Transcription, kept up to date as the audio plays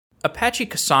Apache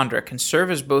Cassandra can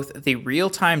serve as both the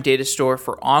real-time data store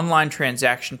for online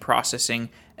transaction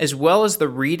processing as well as the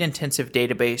read-intensive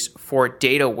database for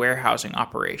data warehousing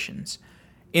operations.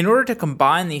 In order to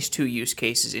combine these two use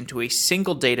cases into a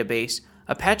single database,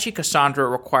 Apache Cassandra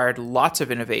required lots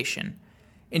of innovation.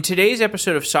 In today's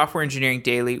episode of Software Engineering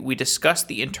Daily, we discuss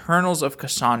the internals of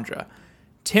Cassandra.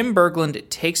 Tim Berglund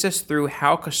takes us through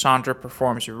how Cassandra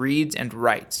performs reads and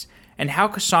writes, and how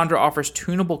Cassandra offers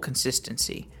tunable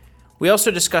consistency. We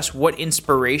also discuss what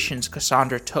inspirations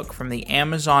Cassandra took from the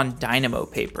Amazon Dynamo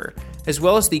paper, as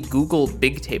well as the Google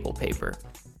Bigtable paper.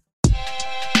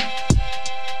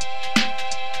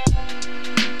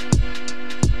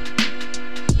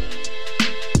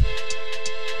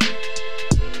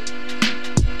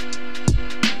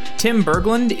 Tim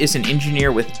Berglund is an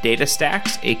engineer with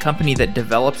DataStax, a company that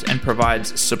develops and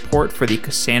provides support for the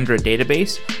Cassandra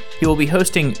database. He will be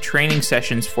hosting training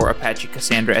sessions for Apache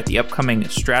Cassandra at the upcoming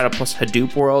Strata Plus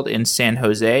Hadoop World in San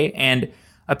Jose, and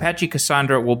Apache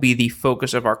Cassandra will be the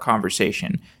focus of our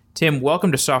conversation. Tim,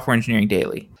 welcome to Software Engineering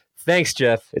Daily. Thanks,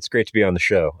 Jeff. It's great to be on the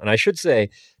show. And I should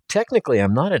say, technically,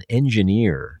 I'm not an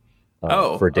engineer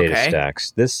for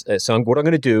DataStax. So what I'm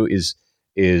going to do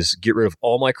is get rid of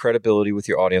all my credibility with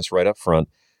your audience right up front.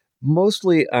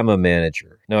 Mostly, I'm a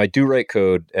manager. Now, I do write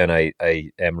code, and I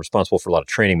am responsible for a lot of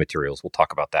training materials. We'll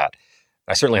talk about that.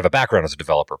 I certainly have a background as a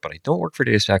developer, but I don't work for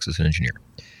DataStax as an engineer.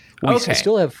 We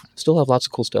still have lots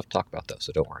of cool stuff to talk about, though,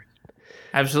 so don't worry.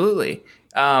 Absolutely.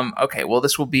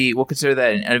 We'll consider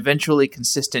that an eventually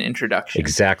consistent introduction.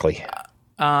 Exactly.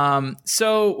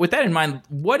 So with that in mind,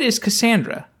 what is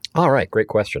Cassandra? All right, great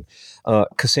question.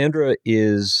 Cassandra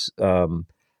is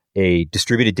a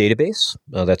distributed database.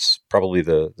 That's probably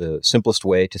the simplest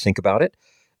way to think about it.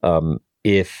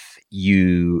 If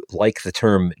you like the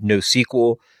term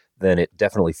NoSQL, then it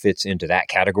definitely fits into that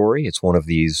category. It's one of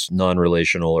these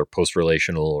non-relational or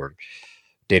post-relational or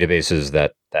databases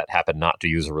that happen not to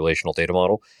use a relational data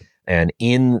model. And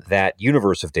in that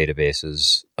universe of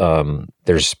databases,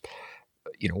 there's,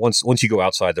 once you go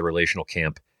outside the relational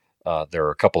camp, there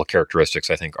are a couple of characteristics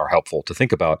I think are helpful to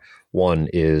think about. One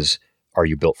is, are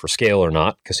you built for scale or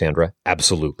not? Cassandra,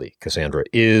 absolutely. Cassandra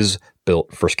is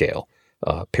built for scale,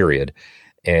 period.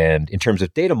 And in terms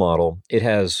of data model, it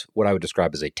has what I would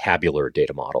describe as a tabular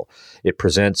data model. It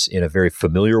presents in a very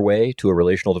familiar way to a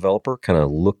relational developer, kind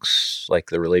of looks like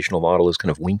the relational model is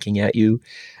kind of winking at you.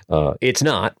 It's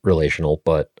not relational,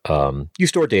 but you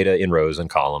store data in rows and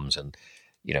columns, and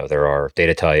there are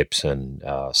data types and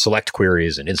select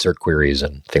queries and insert queries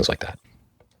and things like that.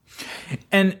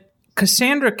 And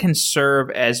Cassandra can serve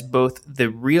as both the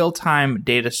real-time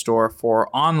data store for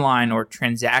online or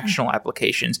transactional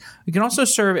applications. It can also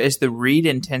serve as the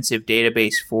read-intensive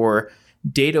database for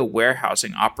data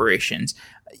warehousing operations.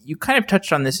 You kind of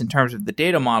touched on this in terms of the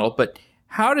data model, but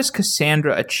how does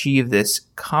Cassandra achieve this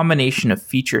combination of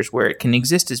features where it can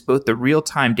exist as both the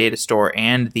real-time data store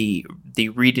and the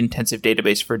read-intensive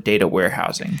database for data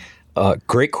warehousing?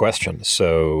 Great question.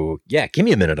 So, give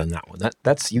me a minute on that one.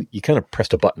 That's you kind of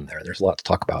pressed a button there. There's a lot to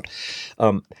talk about.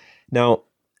 Now,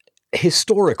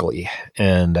 historically,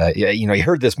 and you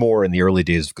heard this more in the early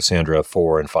days of Cassandra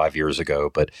 4 and 5 years ago,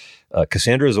 but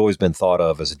Cassandra has always been thought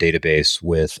of as a database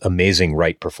with amazing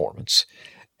write performance.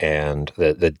 And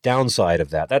the downside of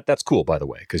that's cool, by the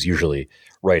way, because usually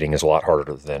writing is a lot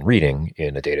harder than reading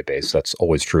in a database. That's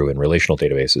always true in relational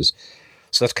databases.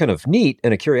 So that's kind of neat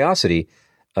and a curiosity,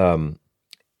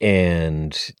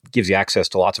 and gives you access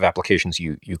to lots of applications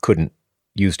you couldn't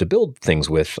use to build things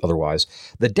with otherwise.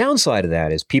 The downside of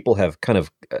that is people have kind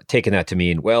of taken that to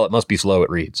mean, well, it must be slow, it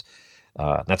reads.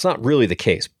 That's not really the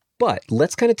case. But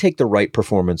let's kind of take the write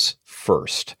performance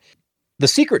first. The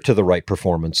secret to the write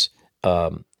performance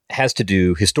has to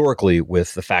do historically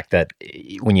with the fact that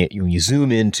when you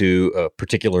zoom into a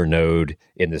particular node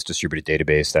in this distributed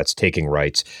database that's taking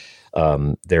writes,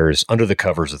 there's under the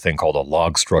covers a thing called a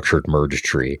log structured merge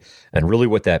tree. And really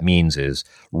what that means is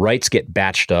writes get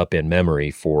batched up in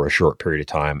memory for a short period of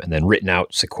time and then written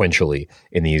out sequentially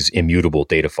in these immutable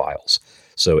data files.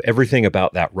 So everything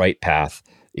about that write path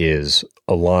is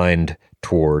aligned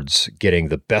towards getting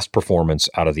the best performance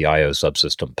out of the I/O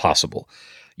subsystem possible.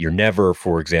 You're never,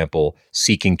 for example,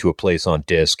 seeking to a place on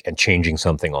disk and changing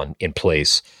something in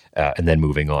place and then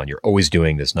moving on. You're always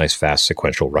doing this nice, fast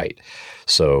sequential write.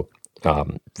 So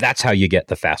that's how you get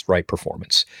the fast write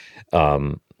performance.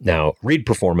 Now, read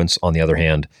performance, on the other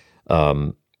hand,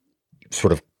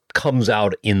 sort of comes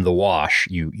out in the wash.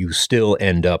 You still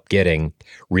end up getting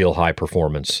real high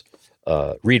performance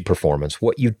read performance.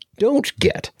 What you don't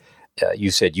get, you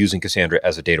said using Cassandra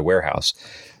as a data warehouse,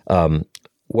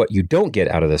 what you don't get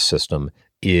out of this system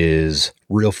is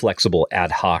real flexible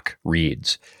ad hoc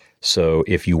reads. So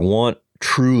if you want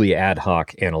truly ad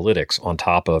hoc analytics on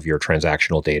top of your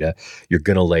transactional data, you're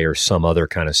going to layer some other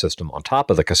kind of system on top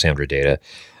of the Cassandra data.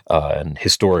 And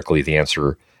historically, the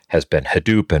answer has been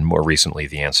Hadoop, and more recently,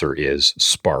 the answer is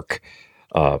Spark.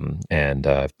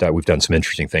 That we've done some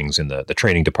interesting things in the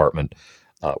training department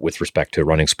with respect to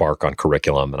running Spark on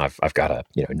curriculum. And I've got a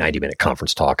 90-minute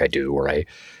conference talk I do where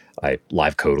I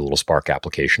live code a little Spark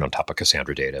application on top of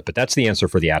Cassandra data. But that's the answer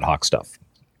for the ad hoc stuff.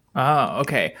 Oh,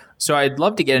 okay. So I'd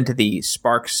love to get into the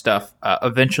Spark stuff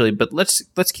eventually, but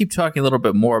let's keep talking a little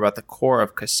bit more about the core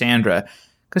of Cassandra.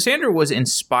 Cassandra was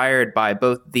inspired by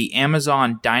both the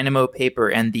Amazon Dynamo paper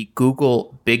and the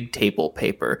Google Bigtable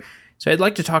paper. So I'd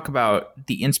like to talk about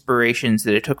the inspirations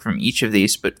that it took from each of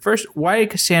these. But first, what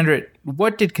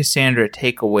did Cassandra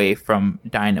take away from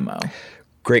Dynamo?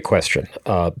 Great question.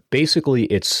 Basically,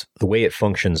 it's the way it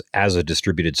functions as a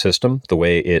distributed system, the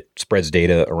way it spreads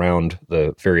data around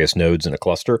the various nodes in a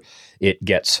cluster, it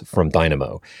gets from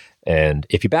Dynamo. And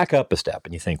if you back up a step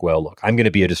and you think, well, look, I'm going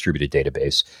to be a distributed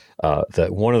database,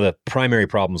 one of the primary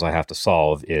problems I have to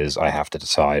solve is I have to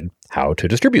decide how to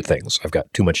distribute things. I've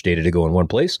got too much data to go in one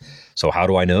place. So how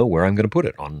do I know where I'm going to put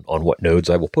it, on what nodes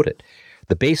I will put it?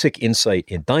 The basic insight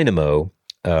in Dynamo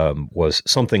was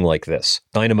something like this.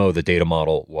 Dynamo, the data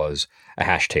model, was a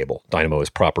hash table. Dynamo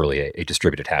is properly a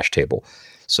distributed hash table.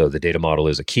 So the data model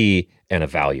is a key and a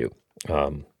value.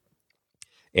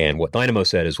 And what Dynamo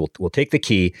said is we'll take the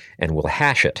key and we'll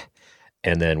hash it.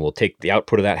 And then we'll take the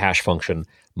output of that hash function,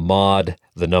 mod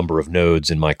the number of nodes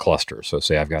in my cluster. So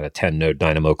say I've got a 10-node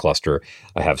Dynamo cluster.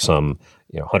 I have some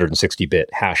 160-bit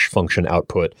hash function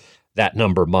output. That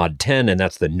number mod 10, and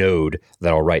that's the node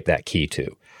that I'll write that key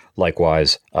to.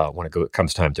 Likewise, when it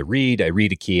comes time to read, I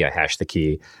read a key, I hash the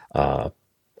key,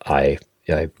 I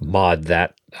mod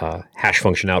that hash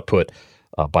function output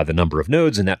by the number of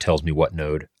nodes, and that tells me what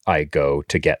node I go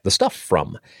to get the stuff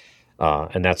from.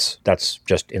 And that's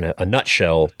just in a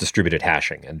nutshell distributed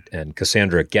hashing, and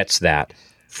Cassandra gets that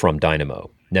from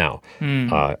Dynamo. Now,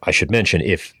 I should mention,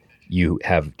 if you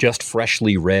have just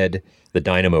freshly read the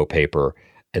Dynamo paper,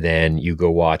 and then you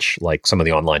go watch like some of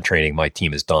the online training my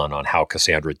team has done on how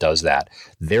Cassandra does that.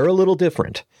 They're a little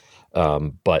different,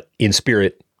 but in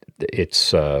spirit,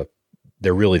 they're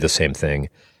really the same thing.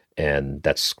 And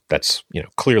that's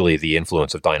clearly the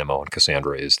influence of Dynamo on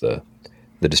Cassandra is the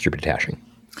distributed hashing.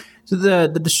 So the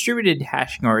distributed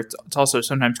hashing, or it's also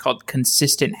sometimes called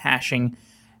consistent hashing,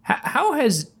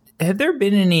 have there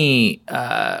been any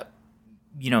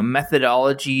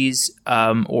methodologies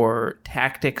or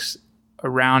tactics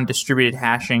around distributed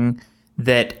hashing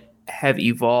that have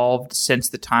evolved since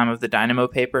the time of the Dynamo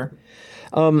paper?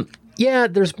 Yeah,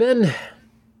 there's been.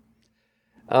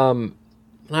 I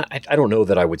don't know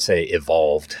that I would say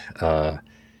evolved.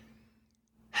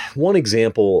 One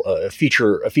example, a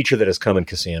feature that has come in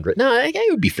Cassandra. No, it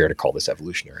would be fair to call this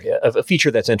evolutionary. A feature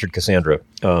that's entered Cassandra.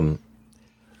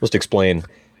 Let's explain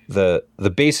the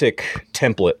basic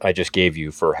template I just gave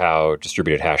you for how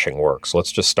distributed hashing works.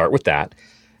 Let's just start with that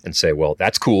and say, well,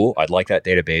 that's cool. I'd like that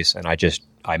database, and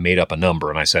I made up a number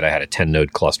and I said I had a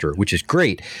 10-node cluster, which is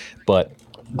great, but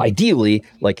ideally,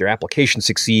 like your application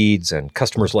succeeds and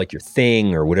customers like your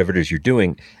thing or whatever it is you're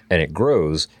doing, and it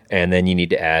grows, and then you need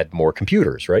to add more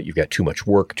computers, right? You've got too much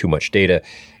work, too much data,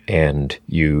 and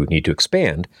you need to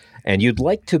expand. And you'd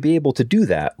like to be able to do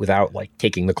that without like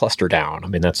taking the cluster down. I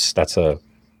mean, there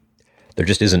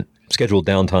just isn't, scheduled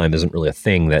downtime isn't really a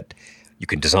thing that you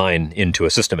can design into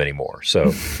a system anymore. So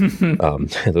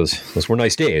those were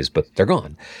nice days, but they're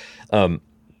gone.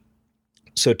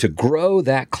 So to grow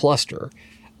that cluster,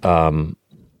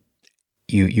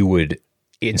 you would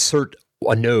insert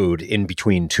a node in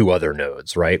between two other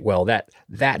nodes, right? Well,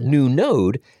 that new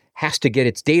node has to get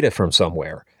its data from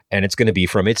somewhere, and it's going to be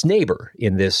from its neighbor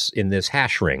in this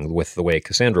hash ring with the way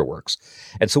Cassandra works.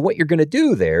 And so what you're going to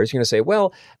do there is you're going to say,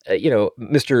 well,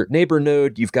 Mr. Neighbor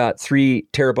node, you've got 3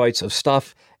 terabytes of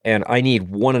stuff, and I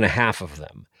need 1.5 of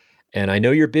them. And I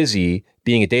know you're busy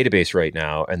being a database right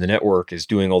now, and the network is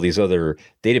doing all these other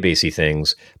databasey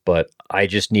things, but I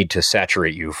just need to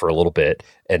saturate you for a little bit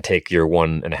and take your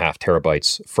 1.5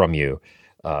 terabytes from you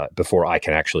before I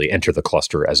can actually enter the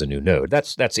cluster as a new node.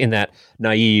 That's in that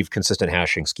naive consistent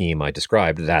hashing scheme I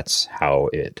described. That's how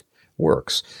it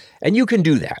works. And you can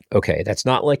do that. Okay, that's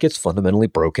not like it's fundamentally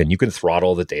broken. You can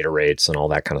throttle the data rates and all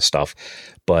that kind of stuff.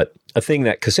 But a feature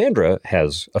that Cassandra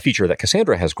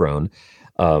has grown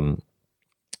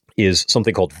is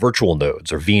something called virtual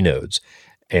nodes or vNodes.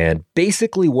 And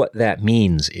basically what that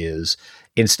means is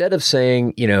instead of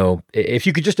saying, if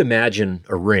you could just imagine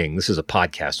a ring, this is a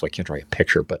podcast, so I can't draw you a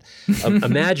picture, but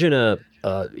imagine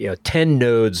 10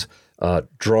 nodes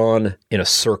drawn in a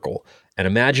circle. And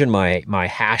imagine my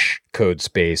hash code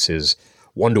space is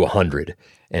 1 to 100.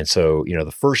 And so,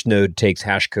 the first node takes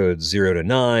hash codes 0 to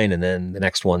 9, and then the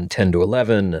next one 10 to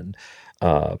 11,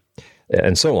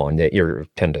 and so on. You're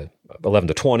 10 to 11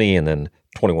 to 20, and then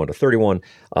 21 to 31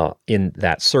 in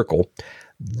that circle.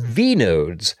 V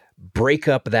nodes break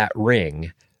up that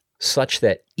ring such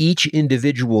that each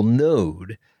individual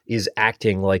node is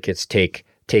acting like it's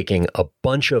taking a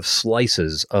bunch of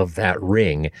slices of that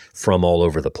ring from all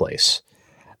over the place.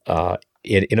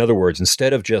 In other words,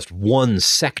 instead of just one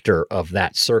sector of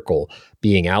that circle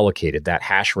being allocated, that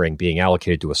hash ring being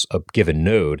allocated to a given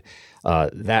node,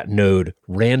 that node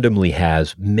randomly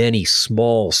has many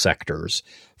small sectors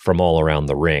from all around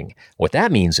the ring. What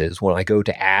that means is when I go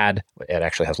to add, it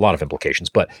actually has a lot of implications,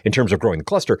 but in terms of growing the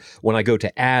cluster, when I go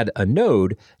to add a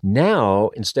node,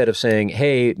 now instead of saying,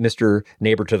 hey, Mr.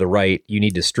 Neighbor to the right, you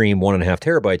need to stream 1.5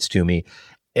 terabytes to me,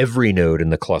 every node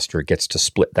in the cluster gets to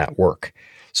split that work.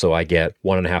 So I get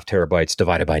 1.5 terabytes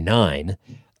divided by 9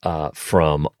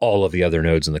 from all of the other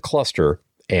nodes in the cluster.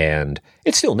 And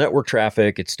it's still network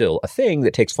traffic. It's still a thing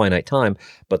that takes finite time,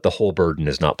 but the whole burden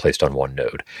is not placed on one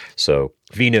node. So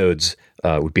vNodes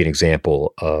would be an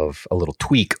example of a little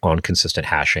tweak on consistent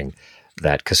hashing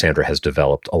that Cassandra has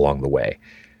developed along the way.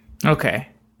 Okay.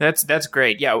 That's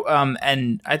great. Yeah.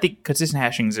 And I think consistent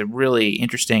hashing is a really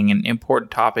interesting and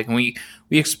important topic. And we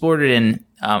explored it in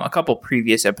a couple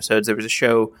previous episodes. There was a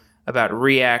show about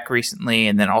React recently,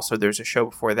 and then also there's a show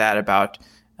before that about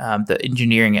the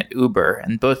engineering at Uber.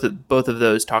 And both of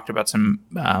those talked about some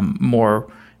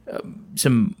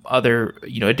some other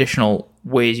additional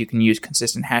ways you can use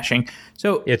consistent hashing.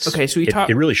 So it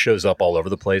really shows up all over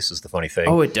the place is the funny thing.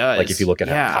 Oh, it does. Like if you look at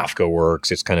how Kafka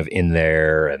works, it's kind of in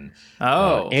there. And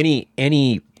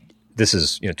this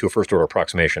is to a first order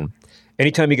approximation.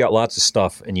 Anytime you got lots of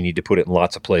stuff and you need to put it in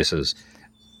lots of places,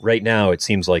 right now it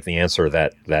seems like the answer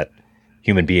that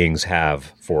human beings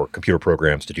have for computer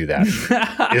programs to do that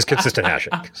is consistent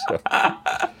hashing. So.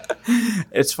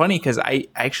 It's funny because I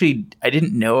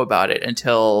didn't know about it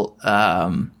until, I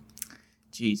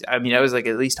was like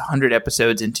at least 100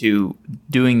 episodes into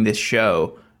doing this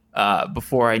show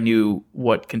before I knew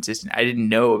I didn't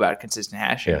know about consistent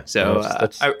hashing. Yeah, so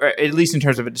at least in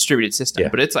terms of a distributed system,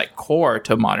 but it's like core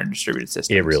to modern distributed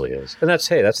systems. It really is. And that's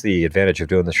the advantage of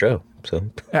doing the show. So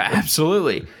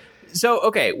absolutely. So,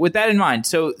 okay, with that in mind,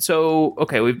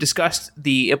 we've discussed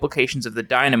the implications of the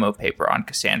Dynamo paper on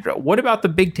Cassandra. What about the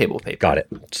Bigtable paper? Got it.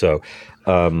 So,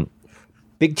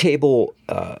 Bigtable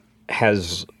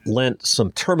has lent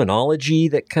some terminology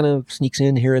that kind of sneaks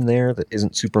in here and there that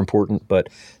isn't super important. But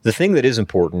the thing that is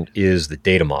important is the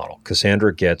data model.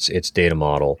 Cassandra gets its data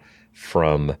model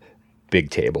from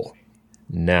Bigtable.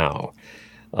 Now,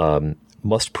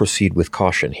 must proceed with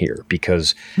caution here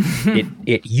because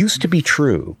it used to be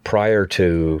true prior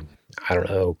to,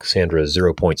 Cassandra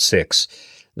 0.6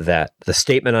 that the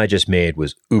statement I just made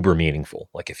was uber meaningful.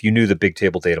 Like if you knew the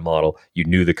Bigtable data model, you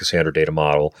knew the Cassandra data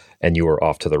model, and you were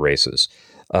off to the races.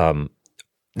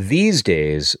 These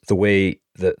days, the way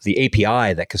the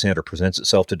API that Cassandra presents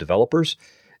itself to developers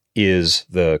is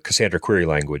the Cassandra query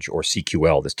language, or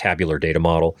CQL, this tabular data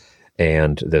model,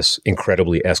 and this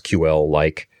incredibly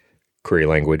SQL-like query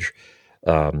language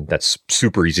that's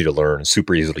super easy to learn,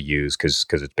 super easy to use because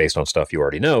it's based on stuff you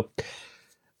already know.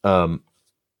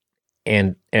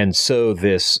 And so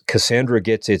this Cassandra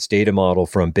gets its data model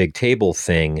from Bigtable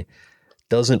thing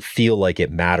doesn't feel like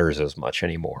it matters as much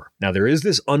anymore. Now, there is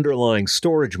this underlying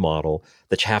storage model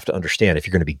that you have to understand if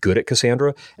you're going to be good at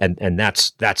Cassandra, and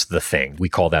that's the thing. We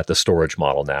call that the storage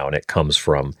model now, and it comes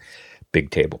from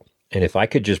Bigtable. And if I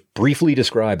could just briefly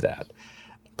describe that.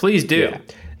 Please do.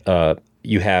 Yeah.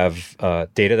 You have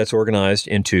data that's organized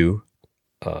into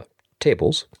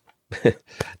tables.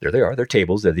 There they are. They're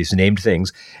tables. They're these named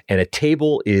things. And a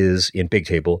table is, in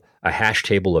Bigtable, a hash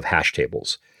table of hash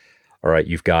tables. All right.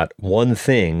 You've got one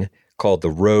thing called the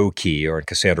row key, or in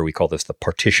Cassandra, we call this the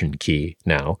partition key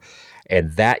now.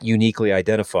 And that uniquely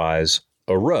identifies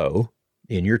a row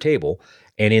in your table.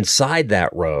 And inside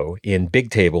that row, in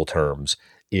Bigtable terms,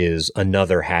 is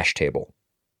another hash table.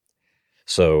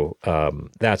 So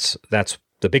that's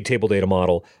the Bigtable data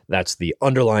model. That's the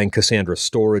underlying Cassandra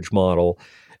storage model.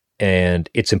 And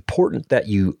it's important that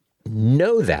you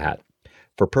know that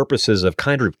for purposes of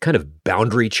kind of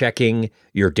boundary checking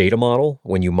your data model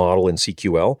when you model in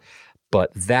CQL.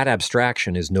 But that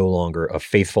abstraction is no longer a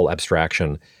faithful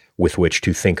abstraction with which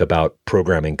to think about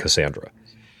programming Cassandra.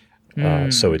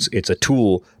 So it's a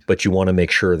tool, but you want to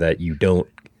make sure that you don't,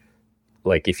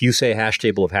 like if you say hash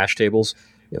table of hash tables,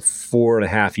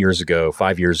 4.5 years ago,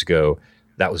 5 years ago,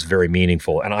 that was very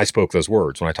meaningful. And I spoke those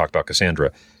words when I talked about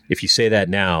Cassandra. If you say that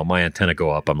now, my antenna go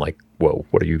up. I'm like, whoa,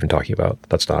 what are you even talking about?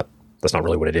 That's not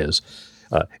really what it is.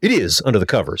 It is under the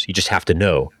covers. You just have to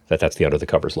know that that's the under the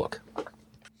covers look.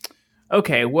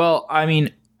 Okay, well, I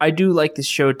mean, I do like this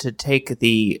show to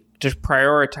just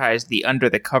prioritize the under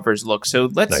the covers look. So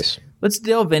let's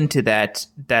delve into that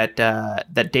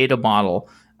data model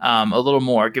a little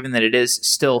more, given that it is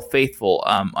still faithful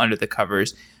under the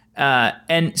covers.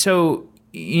 And so,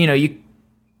 you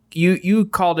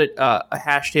called it a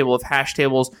hash table of hash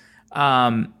tables.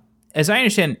 As I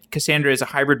understand, Cassandra is a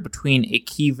hybrid between a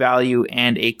key value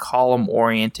and a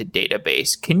column-oriented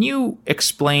database. Can you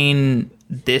explain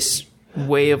this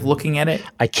way of looking at it?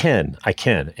 I can.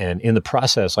 And in the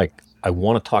process, I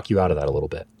want to talk you out of that a little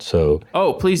bit. So,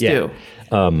 please do.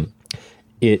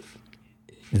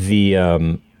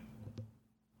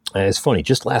 It's funny.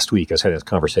 Just last week, I was having this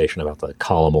conversation about the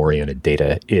column-oriented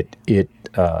data. It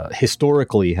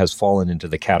historically has fallen into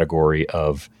the category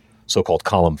of so-called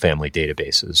column family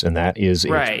databases, and that is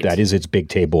its big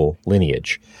table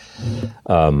lineage.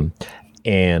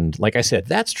 And like I said,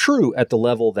 that's true at the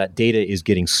level that data is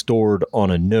getting stored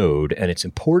on a node, and it's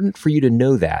important for you to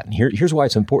know that. And here's why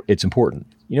it's important.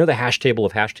 You know the hash table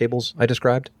of hash tables I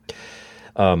described?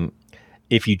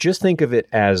 If you just think of it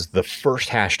as the first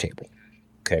hash table,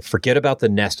 okay, forget about the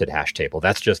nested hash table.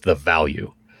 That's just the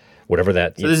value. Whatever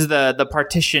that. So this is the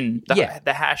partition,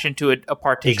 the hash into a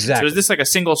partition. Exactly. So is this like a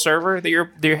single server that you're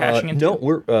hashing into? No,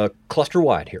 we're cluster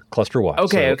wide here. Cluster wide.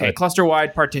 Okay. Cluster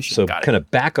wide partition. So got it. Kind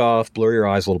of back off, blur your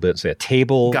eyes a little bit, and say a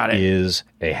table is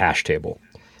a hash table.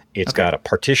 It's got a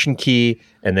partition key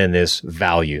and then this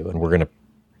value, and we're going to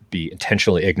be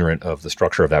intentionally ignorant of the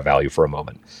structure of that value for a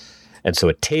moment. And so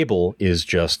a table is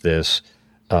just this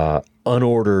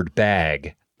unordered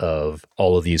bag of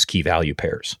all of these key value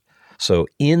pairs. So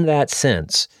in that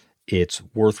sense, it's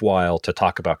worthwhile to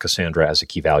talk about Cassandra as a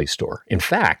key value store. In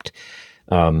fact,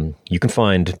 you can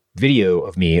find video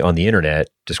of me on the internet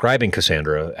describing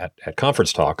Cassandra at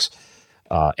conference talks,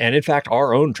 and in fact,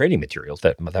 our own training materials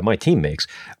that my team makes.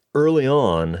 Early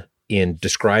on in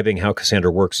describing how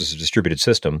Cassandra works as a distributed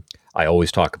system, I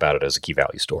always talk about it as a key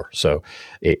value store. So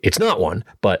it's not one,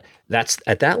 but that's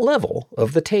at that level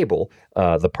of the table.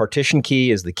 The partition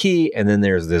key is the key, and then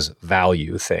there's this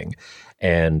value thing.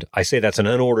 And I say that's an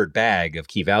unordered bag of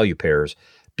key value pairs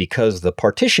because the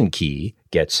partition key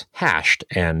gets hashed,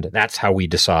 and that's how we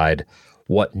decide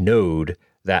what node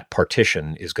that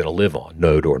partition is going to live on,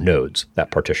 node or nodes that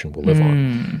partition will live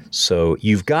on. So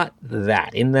you've got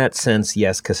that. In that sense,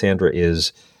 yes, Cassandra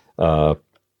is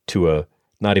to a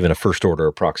not even a first order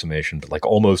approximation, but like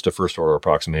almost a first order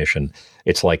approximation.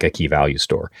 It's like a key value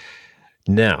store.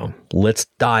 Now, let's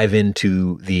dive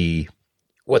into the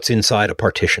what's inside a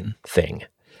partition thing.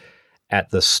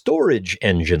 At the storage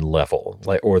engine level,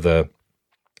 or the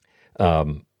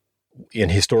in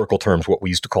historical terms, what we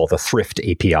used to call the thrift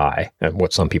API, and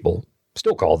what some people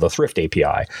still call the thrift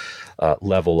API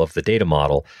level of the data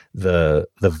model, the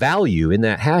value in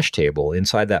that hash table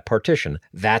inside that partition,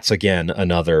 that's again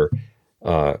another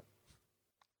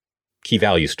key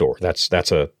value store. That's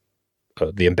the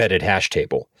embedded hash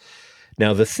table.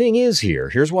 Now, the thing is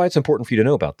here's why it's important for you to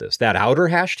know about this. That outer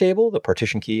hash table, the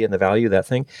partition key and the value, that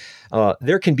thing,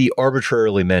 there can be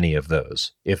arbitrarily many of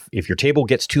those. If your table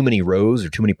gets too many rows or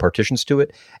too many partitions to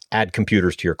it, add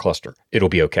computers to your cluster. It'll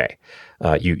be okay.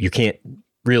 You can't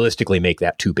realistically make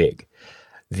that too big.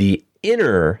 The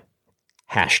inner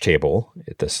hash table,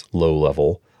 at this low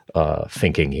level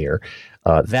thinking here,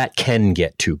 that can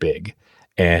get too big.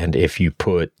 And if you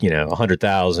put,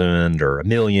 100,000 or 1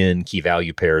 million key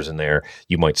value pairs in there,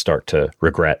 you might start to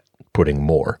regret putting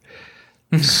more.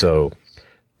 So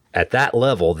at that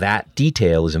level, that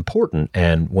detail is important.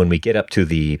 And when we get up to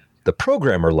the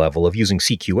programmer level of using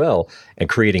CQL and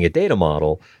creating a data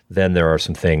model, then there are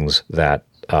some things that,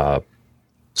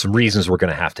 some reasons we're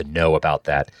going to have to know about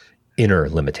that inner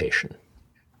limitation.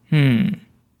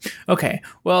 Okay.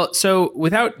 Well, so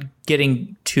without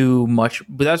spending too much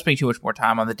more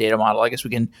time on the data model, I guess we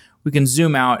can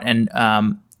zoom out and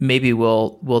maybe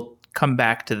we'll come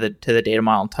back to the data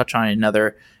model and touch on it in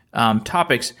other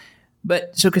topics.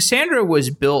 But so Cassandra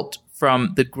was built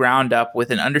from the ground up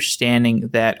with an understanding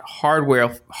that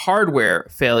hardware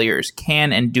failures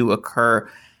can and do occur.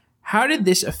 How did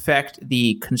this affect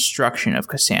the construction of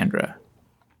Cassandra?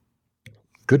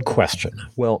 Good question.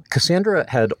 Well, Cassandra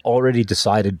had already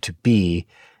decided to be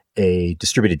a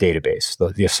distributed database.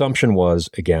 The assumption was,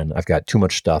 again, I've got too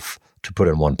much stuff to put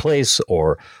in one place,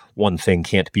 or one thing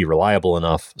can't be reliable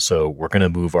enough, so we're going to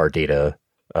move our data.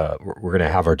 We're going to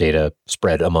have our data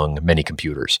spread among many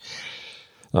computers.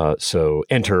 So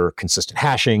enter consistent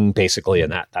hashing, basically,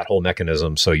 and that whole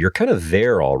mechanism. So you're kind of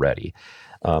there already.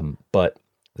 But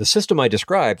the system I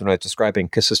described when I was describing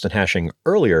consistent hashing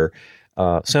earlier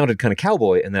sounded kind of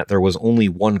cowboy in that there was only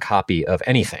one copy of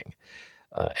anything.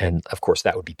 And of course,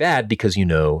 that would be bad because,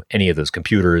 any of those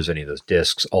computers, any of those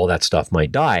disks, all that stuff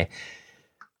might die.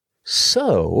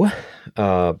 So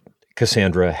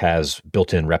Cassandra has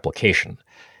built-in replication.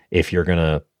 If you're going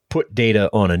to put data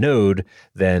on a node,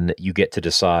 then you get to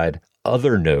decide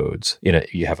other nodes.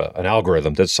 You have an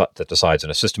algorithm that decides in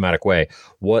a systematic way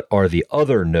what are the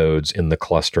other nodes in the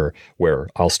cluster where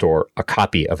I'll store a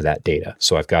copy of that data.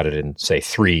 So I've got it in, say,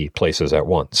 3 places at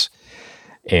once.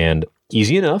 And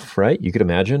easy enough, right? You could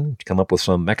imagine, come up with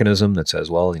some mechanism that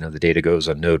says, well, the data goes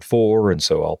on node 4, and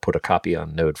so I'll put a copy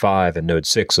on node 5 and node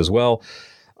 6 as well.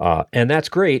 And that's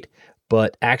great.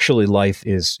 But actually, life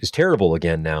is terrible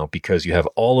again now because you have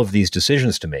all of these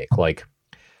decisions to make. Like,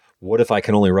 what if I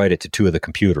can only write it to 2 of the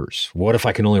computers? What if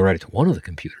I can only write it to 1 of the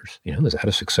computers? Is that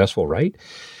a successful write?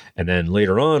 And then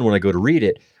later on, when I go to read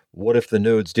it, what if the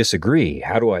nodes disagree?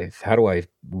 How do I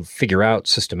figure out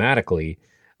systematically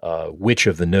which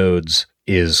of the nodes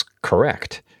is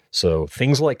correct? So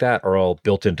things like that are all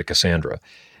built into Cassandra.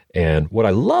 And what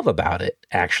I love about it,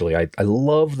 actually, I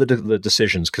love the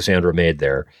decisions Cassandra made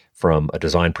there from a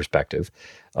design perspective,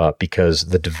 because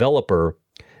the developer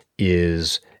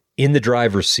is in the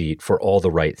driver's seat for all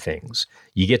the right things.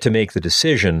 You get to make the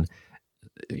decision.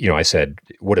 I said,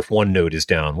 what if 1 node is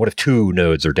down? What if 2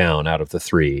 nodes are down out of the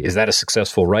 3? Is that a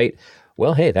successful write?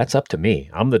 Well, hey, that's up to me.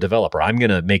 I'm the developer. I'm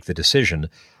going to make the decision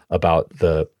about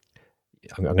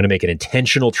I'm going to make an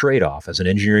intentional trade-off as an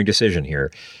engineering decision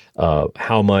here.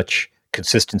 How much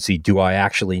consistency do I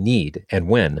actually need and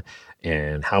when?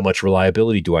 And how much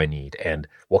reliability do I need? And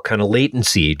what kind of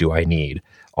latency do I need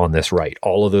on this write?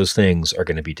 All of those things are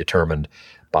going to be determined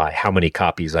by how many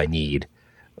copies I need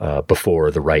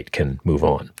before the write can move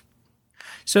on.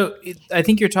 So I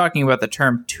think you're talking about the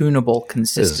term tunable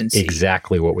consistency. Is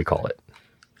exactly what we call it.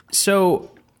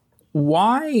 So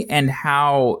why and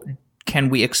how can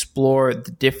we explore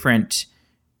the different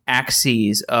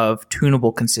axes of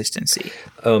tunable consistency?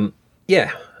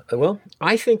 Yeah. Well,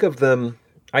 I think of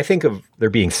there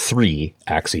being 3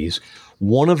 axes.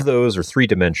 One of those are 3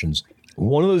 dimensions.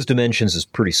 One of those dimensions is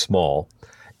pretty small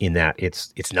in that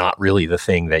it's not really the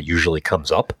thing that usually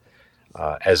comes up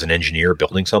as an engineer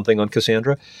building something on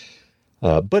Cassandra,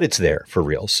 but it's there for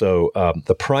real. So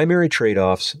the primary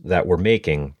trade-offs that we're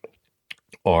making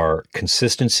are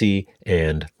consistency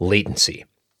and latency.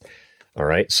 All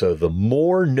right. So the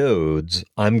more nodes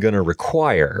I'm going to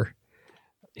require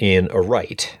in a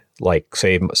write, like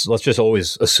say, let's just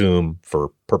always assume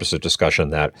for purpose of discussion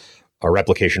that our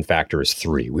replication factor is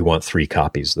 3. We want 3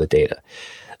 copies of the data.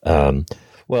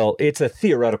 Well, it's a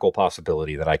theoretical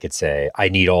possibility that I could say I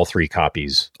need all 3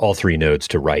 copies, all 3 nodes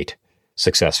to write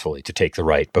successfully, to take the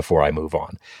write before I move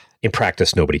on. In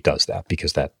practice, nobody does that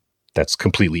because that's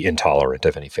completely intolerant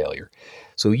of any failure.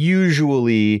 So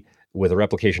usually with a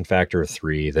replication factor of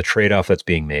 3, the trade-off that's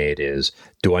being made is,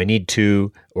 do I need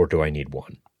 2 or do I need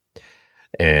 1?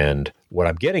 And what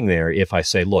I'm getting there, if I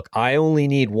say, look, I only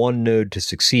need 1 node to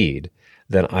succeed,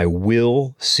 then I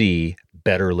will see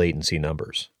better latency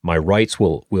numbers. My writes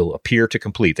will appear to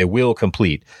complete. They will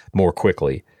complete more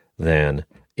quickly than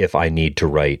if I need to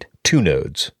write 2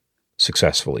 nodes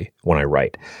successfully when I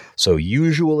write. So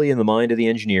usually in the mind of the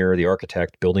engineer, the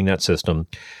architect building that system,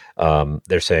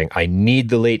 they're saying, I need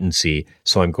the latency,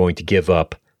 so I'm going to give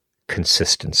up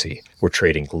consistency. We're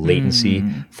trading latency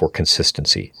for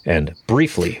consistency. And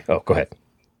briefly, go ahead.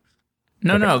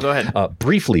 No, go ahead.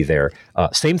 Briefly there,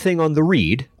 same thing on the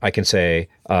read. I can say,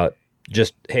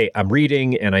 hey, I'm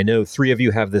reading and I know 3 of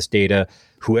you have this data.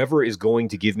 Whoever is going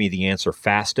to give me the answer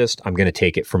fastest, I'm going to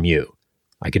take it from you.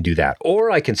 I can do that. Or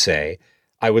I can say,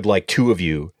 I would like 2 of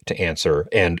you to answer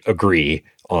and agree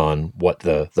on what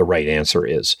the right answer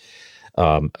is.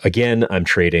 Again, I'm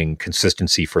trading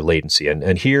consistency for latency.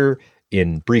 And here,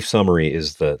 in brief summary,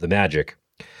 is the magic.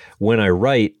 When I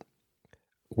write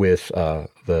with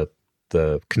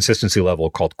the consistency level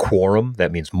called quorum,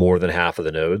 that means more than half of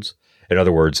the nodes. In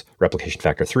other words, replication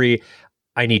factor 3,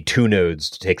 I need 2 nodes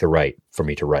to take the write for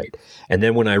me to write. And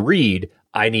then when I read,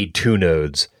 I need 2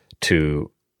 nodes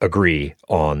to agree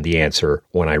on the answer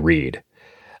when I read.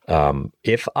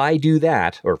 If I do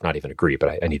that, or not even agree,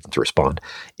 but I need them to respond.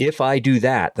 If I do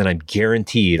that, then I'm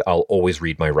guaranteed I'll always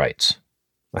read my writes.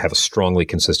 I have a strongly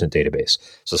consistent database.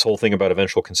 So this whole thing about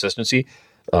eventual consistency,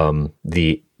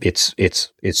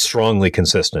 it's strongly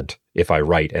consistent if I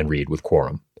write and read with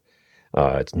quorum.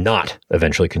 It's not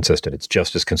eventually consistent. It's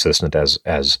just as consistent as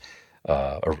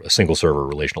a single server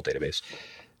relational database.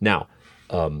 Now,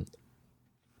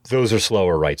 those are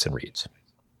slower writes and reads.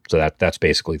 So that's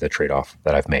basically the trade-off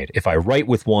that I've made. If I write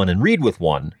with one and read with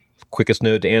one, quickest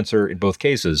node to answer in both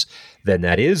cases, then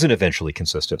that is an eventually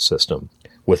consistent system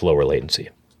with lower latency.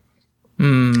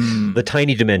 The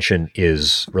tiny dimension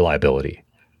is reliability.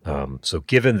 So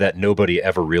given that nobody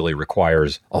ever really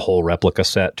requires a whole replica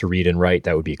set to read and write,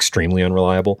 that would be extremely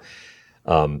unreliable.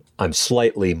 I'm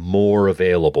slightly more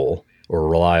available or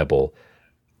reliable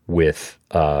with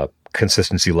a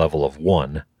consistency level of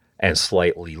 1 and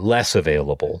slightly less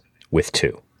available with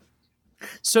 2.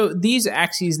 So these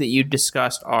axes that you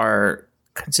discussed are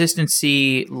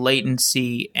consistency,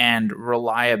 latency, and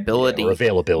reliability. Yeah, or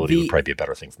availability would probably be a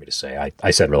better thing for me to say.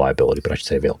 I said reliability, but I should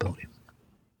say availability.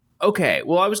 Okay.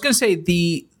 Well, I was going to say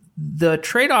the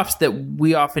trade-offs that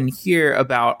we often hear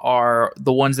about are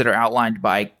the ones that are outlined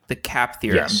by the CAP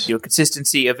theorem. Yes.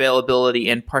 Consistency, availability,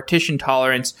 and partition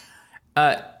tolerance.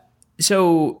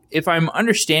 So if I'm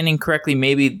understanding correctly,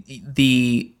 maybe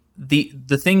the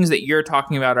things that you're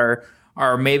talking about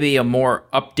are maybe a more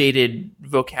updated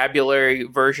vocabulary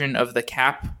version of the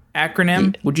CAP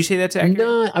acronym. Would you say that's accurate?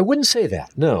 No, I wouldn't say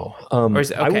that. No.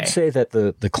 Okay. I would say that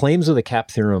the claims of the CAP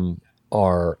theorem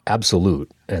are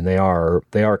absolute, and they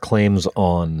are claims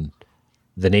on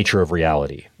the nature of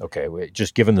reality. Okay,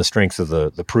 just given the strength of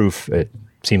the proof, it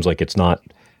seems like it's not,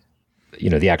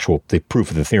 the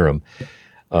proof of the theorem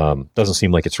doesn't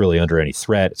seem like it's really under any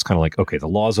threat. It's kind of like, okay, the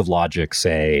laws of logic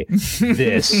say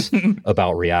this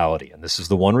about reality, and this is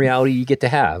the one reality you get to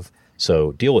have,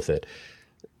 so deal with it.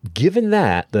 Given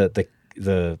that, the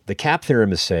CAP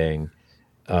theorem is saying,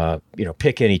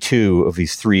 pick any two of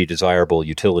these three desirable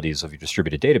utilities of your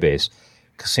distributed database.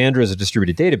 Cassandra is a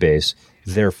distributed database,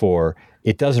 therefore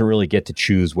it doesn't really get to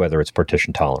choose whether it's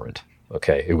partition tolerant.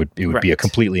 Okay, it would Right. be a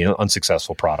completely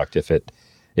unsuccessful product if it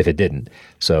didn't.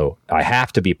 So I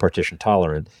have to be partition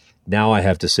tolerant. Now I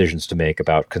have decisions to make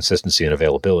about consistency and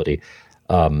availability.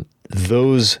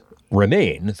 Those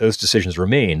decisions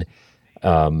remain,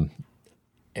 and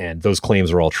those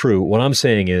claims are all true. What I'm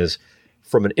saying is,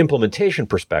 from an implementation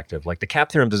perspective, like the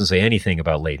CAP theorem doesn't say anything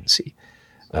about latency.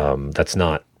 That's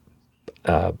not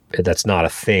a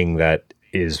thing that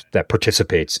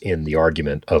participates in the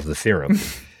argument of the theorem.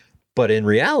 But in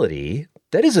reality,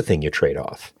 that is a thing you trade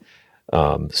off.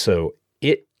 So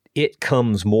it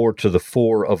comes more to the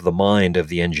fore of the mind of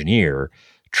the engineer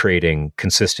trading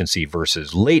consistency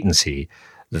versus latency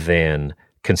than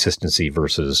consistency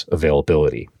versus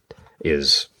availability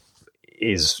is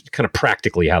kind of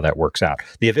practically how that works out.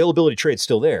 The availability trade's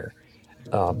still there,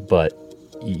 but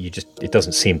it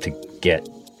doesn't seem to get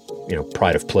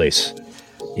pride of place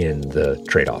in the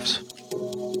trade-offs.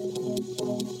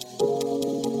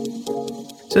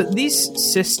 So these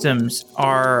systems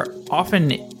are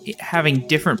often having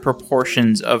different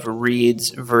proportions of reads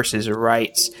versus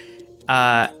writes.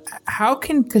 How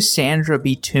can Cassandra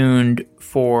be tuned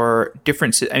for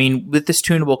different? With this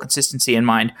tunable consistency in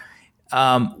mind,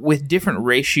 with different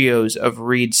ratios of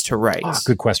reads to writes.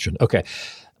 Good question. Okay,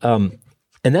 and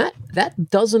that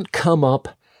doesn't come up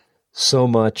so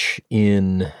much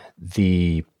in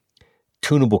the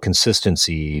tunable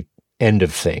consistency end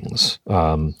of things.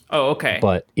 Okay.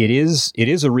 But it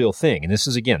is a real thing. And this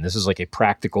is like a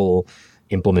practical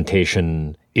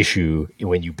implementation issue.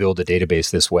 When you build a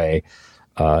database this way,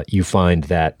 you find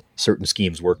that certain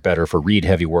schemes work better for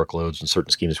read-heavy workloads and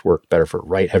certain schemes work better for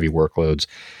write-heavy workloads.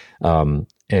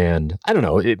 And I don't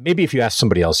know, maybe if you ask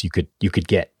somebody else, you could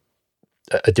get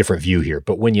a different view here.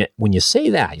 But when you say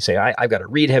that, you say, I've got a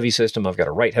read-heavy system, I've got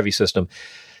a write-heavy system,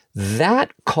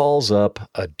 that calls up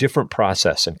a different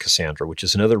process in Cassandra, which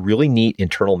is another really neat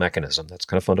internal mechanism that's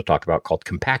kind of fun to talk about, called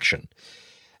compaction.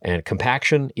 And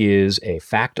compaction is a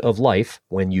fact of life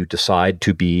when you decide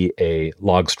to be a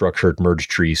log-structured merge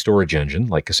tree storage engine,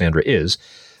 like Cassandra is.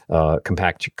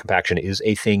 Compaction is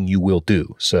a thing you will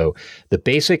do. So the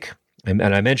basic, and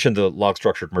I mentioned the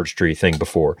log-structured merge tree thing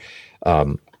before,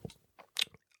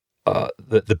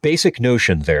 the basic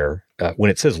notion there,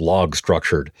 when it says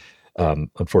log-structured,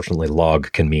 unfortunately,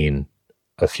 log can mean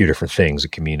a few different things.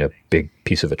 It can mean a big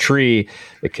piece of a tree.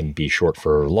 It can be short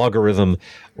for logarithm,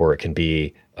 or it can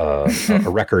be a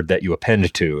record that you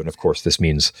append to. And of course, this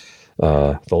means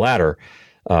the latter.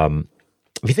 If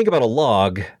you think about a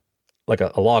log, like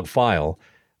a log file,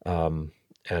 and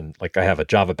like I have a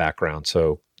Java background,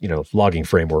 so logging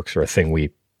frameworks are a thing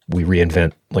we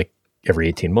reinvent like every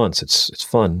 18 months. It's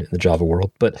fun in the Java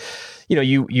world. But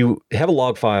you have a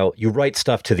log file, you write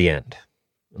stuff to the end.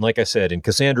 And like I said, in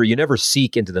Cassandra, you never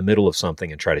seek into the middle of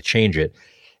something and try to change it.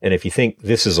 And if you think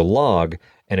this is a log,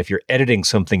 and if you're editing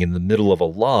something in the middle of a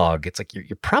log, it's like you're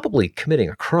probably committing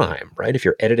a crime, right? If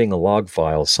you're editing a log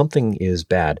file, something is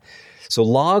bad. So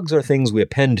logs are things we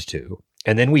append to,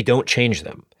 and then we don't change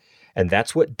them. And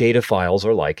that's what data files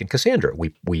are like in Cassandra.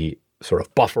 We sort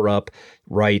of buffer up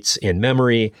writes in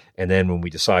memory, and then when we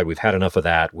decide we've had enough of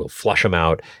that, we'll flush them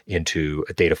out into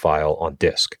a data file on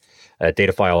disk. A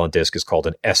data file on disk is called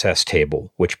an SS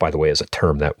table, which, by the way, is a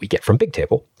term that we get from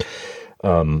Bigtable.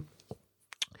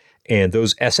 And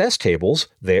those SS tables,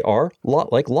 they are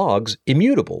like logs,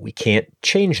 immutable. We can't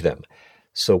change them.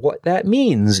 So what that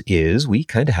means is we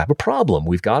kind of have a problem.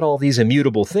 We've got all these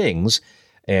immutable things,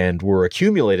 and we're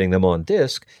accumulating them on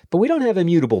disk, but we don't have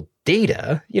immutable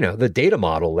data. The data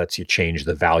model lets you change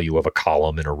the value of a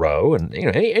column in a row, and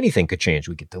anything could change.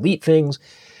 We could delete things.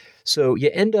 So you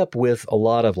end up with a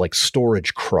lot of like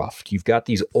storage cruft. You've got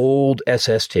these old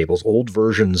SS tables, old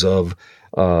versions of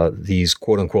these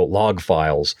quote unquote log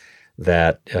files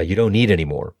that you don't need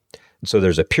anymore. And so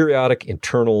there's a periodic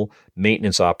internal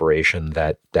maintenance operation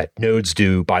that nodes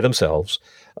do by themselves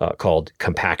called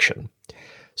compaction.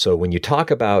 So when you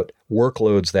talk about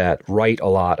workloads that write a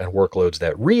lot and workloads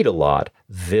that read a lot,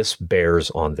 this bears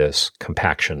on this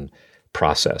compaction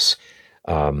process.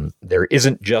 There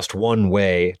isn't just one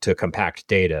way to compact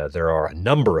data. There are a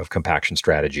number of compaction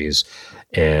strategies,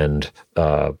 and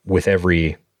with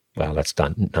every, well, that's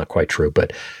not quite true,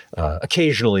 but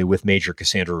occasionally with major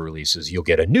Cassandra releases, you'll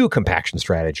get a new compaction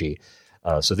strategy.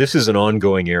 So this is an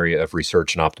ongoing area of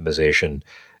research and optimization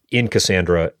in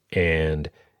Cassandra, and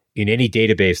in any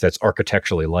database that's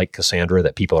architecturally like Cassandra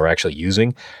that people are actually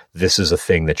using. This is a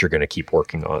thing that you're going to keep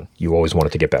working on. You always want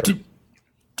it to get better.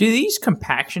 Do these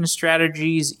compaction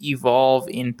strategies evolve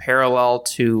in parallel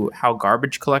to how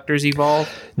garbage collectors evolve?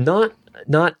 Not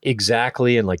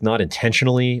exactly, and like not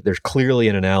intentionally. There's clearly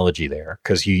an analogy there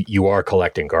because you are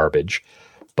collecting garbage,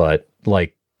 but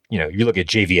like, you look at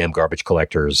JVM garbage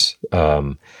collectors,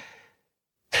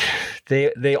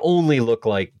 they only look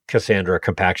like Cassandra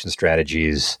compaction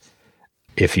strategies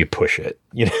if you push it.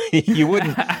 You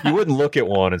wouldn't look at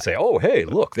one and say, "Oh, hey,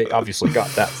 look, they obviously got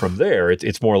that from there."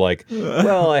 It's more like,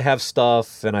 well, I have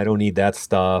stuff and I don't need that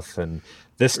stuff, and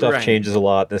this stuff changes a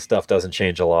lot, this stuff doesn't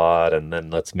change a lot, and then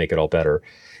let's make it all better.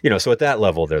 So at that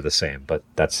level they're the same, but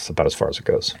that's about as far as it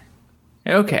goes.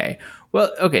 Okay.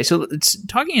 Well, okay, so it's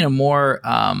talking in a more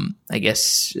I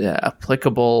guess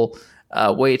applicable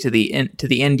way to the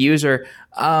end user.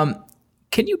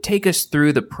 Can you take us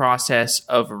through the process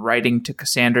of writing to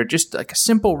Cassandra? Just like a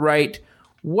simple write,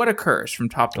 what occurs from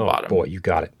top to bottom? Oh boy, you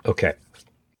got it. Okay.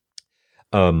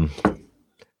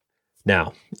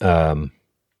 Now,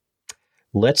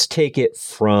 let's take it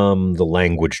from the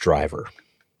language driver.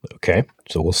 Okay,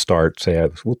 so we'll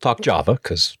we'll talk Java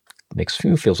because it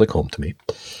feels like home to me.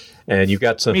 And you've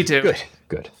got some. Me too.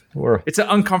 Good. It's an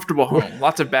uncomfortable home.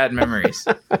 Lots of bad memories.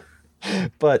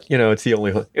 But, it's the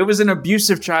only... It was an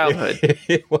abusive childhood.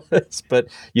 It was, but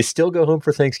you still go home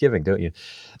for Thanksgiving, don't you?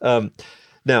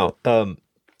 Now,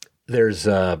 there's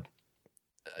a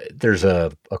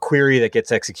query that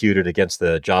gets executed against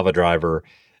the Java driver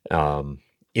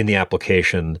in the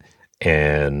application,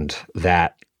 and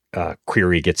that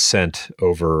query gets sent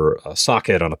over a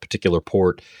socket on a particular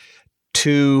port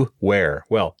to where?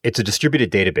 Well, it's a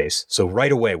distributed database. So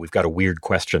right away, we've got a weird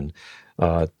question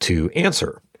to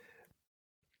answer.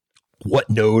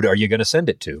 What node are you going to send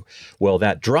it to? Well,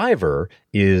 that driver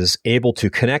is able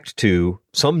to connect to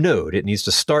some node. It needs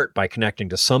to start by connecting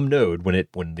to some node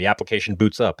when the application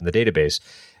boots up in the database,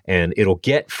 and it'll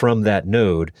get from that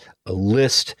node a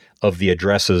list of the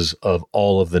addresses of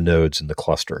all of the nodes in the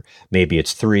cluster. Maybe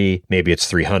it's 3, maybe it's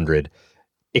 300.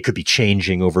 It could be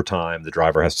changing over time. The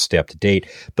driver has to stay up to date,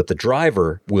 but the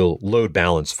driver will load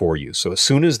balance for you. So as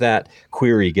soon as that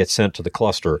query gets sent to the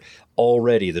cluster,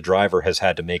 already the driver has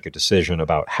had to make a decision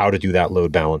about how to do that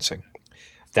load balancing.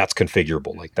 That's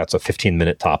configurable. Like that's a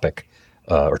 15-minute topic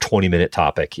or 20-minute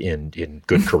topic in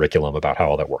good curriculum about how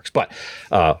all that works. But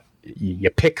you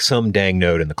pick some dang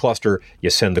node in the cluster, you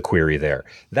send the query there.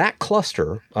 That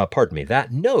that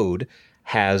node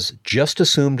has just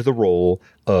assumed the role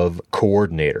of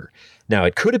coordinator. Now,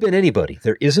 it could have been anybody.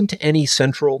 There isn't any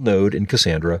central node in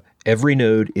Cassandra. Every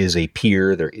node is a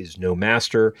peer. There is no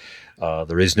master.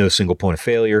 There is no single point of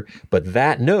failure. But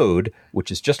that node,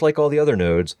 which is just like all the other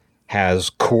nodes, has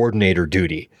coordinator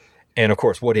duty. And of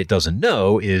course, what it doesn't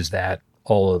know is that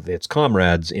all of its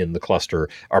comrades in the cluster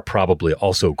are probably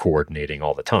also coordinating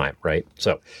all the time, right?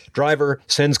 So driver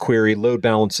sends query, load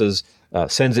balances,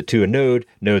 sends it to a node.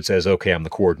 Node says, okay, I'm the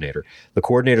coordinator. The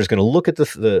coordinator is going to look at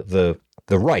the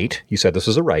the write. You said this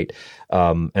is a write.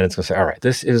 And it's going to say, all right,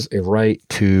 this is a write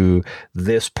to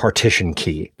this partition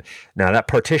key. Now, that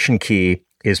partition key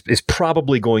is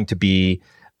probably going to be,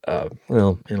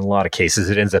 well, in a lot of cases,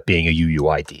 it ends up being a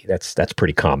UUID. That's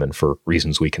pretty common for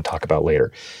reasons we can talk about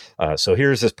later. So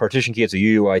here's this partition key. It's a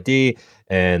UUID.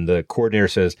 And the coordinator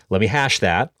says, let me hash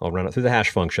that. I'll run it through the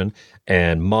hash function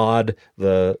and mod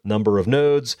the number of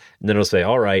nodes. And then it'll say,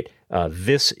 all right,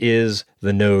 this is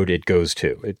the node it goes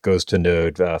to. It goes to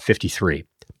node 53.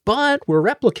 But we're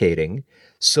replicating,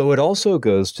 so it also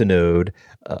goes to node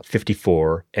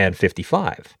 54 and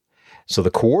 55. So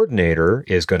the coordinator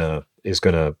is going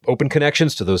to open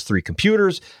connections to those three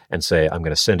computers and say, I'm going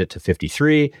to send it to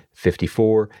 53,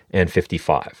 54, and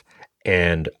 55.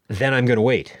 And then I'm going to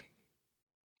wait.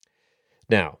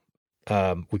 Now,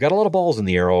 we got a lot of balls in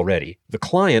the air already. The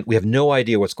client, we have no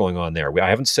idea what's going on there. I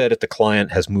haven't said if the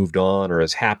client has moved on or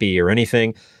is happy or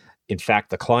anything. In fact,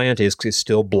 the client is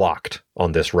still blocked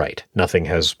on this write. Nothing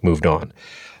has moved on.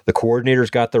 The coordinator's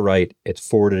got the write. It's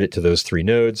forwarded it to those three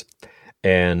nodes.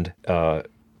 And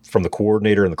from the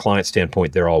coordinator and the client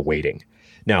standpoint, they're all waiting.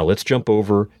 Now, let's jump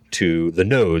over to the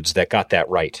nodes that got that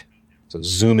write. So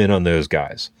zoom in on those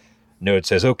guys. Node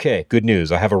says, okay, good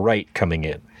news. I have a write coming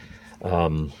in.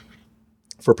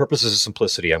 For purposes of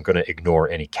simplicity, I'm going to ignore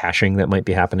any caching that might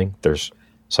be happening. There's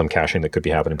some caching that could be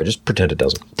happening, but just pretend it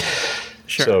doesn't.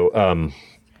 Sure. So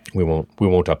we won't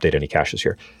update any caches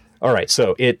here. All right.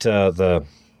 So the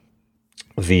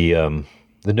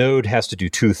node has to do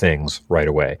two things right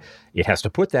away. It has to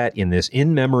put that in this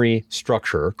in-memory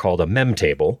structure called a mem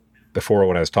table. Before,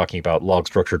 when I was talking about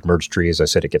log-structured merge trees, I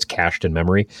said it gets cached in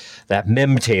memory. That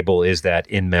mem table is that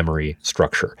in-memory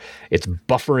structure. It's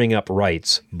buffering up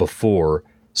writes before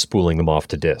spooling them off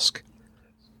to disk.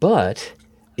 But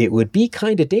it would be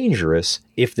kind of dangerous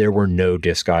if there were no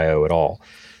disk I/O at all.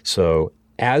 So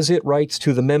as it writes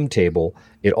to the mem table,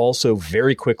 it also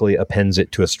very quickly appends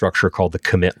it to a structure called the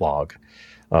commit log.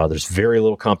 There's very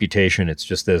little computation. It's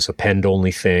just this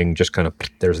append-only thing. Just kind of,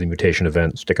 there's the mutation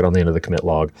event, stick it on the end of the commit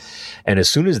log. And as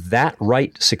soon as that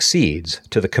write succeeds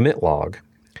to the commit log,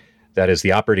 that is,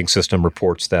 the operating system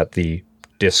reports that the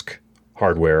disk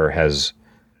hardware has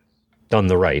done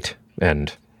the write.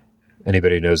 And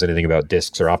anybody who knows anything about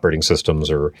disks or operating systems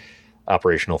or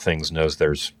operational things knows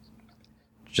there's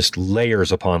just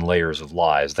layers upon layers of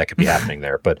lies that could be happening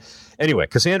there. But anyway,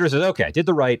 Cassandra says, okay, I did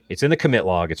the write. It's in the commit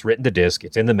log. It's written to disk.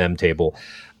 It's in the mem table.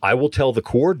 I will tell the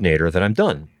coordinator that I'm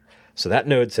done. So that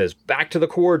node says back to the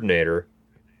coordinator,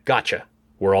 gotcha,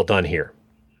 we're all done here.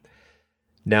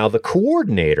 Now the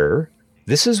coordinator,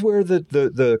 this is where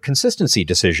the consistency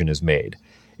decision is made.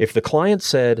 If the client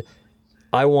said,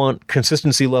 I want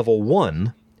consistency level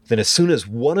 1, then as soon as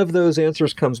one of those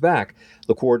answers comes back,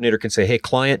 the coordinator can say, hey,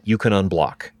 client, you can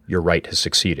unblock. Your write has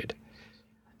succeeded.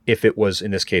 If it was,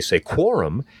 in this case, say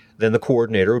quorum, then the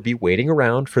coordinator would be waiting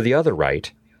around for the other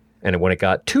write. And when it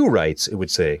got 2 writes, it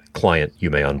would say, client, you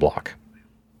may unblock.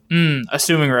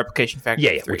 Assuming replication factor.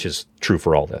 Yeah, which is true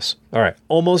for all this. All right,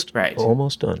 almost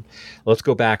done. Let's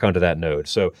go back onto that node.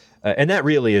 So, and that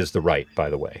really is the write, by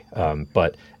the way.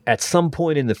 But at some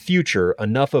point in the future,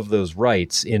 enough of those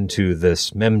writes into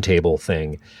this mem table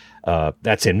thing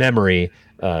that's in memory,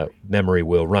 memory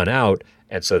will run out,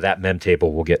 and so that mem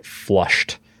table will get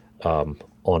flushed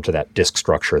onto that disk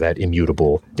structure, that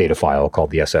immutable data file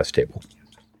called the SS table.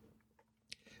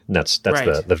 And that's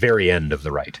right. the very end of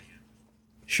the write.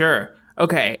 Sure.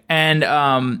 Okay. And,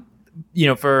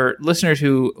 for listeners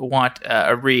who want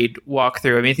a read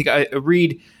walkthrough, I mean, I think a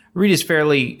read is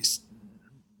fairly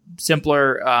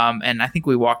simpler, and I think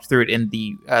we walked through it in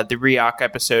the React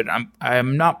episode.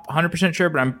 I'm not 100% sure,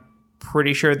 but I'm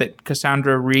pretty sure that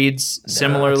Cassandra reads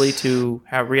similarly to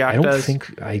how React does. I don't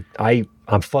think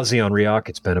I'm fuzzy on React.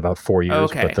 It's been about 4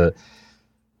 years, okay. But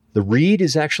the read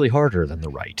is actually harder than the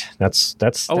write. That's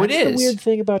it is. The weird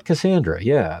thing about Cassandra.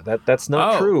 Yeah, that's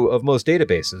not true of most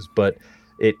databases, but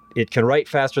it can write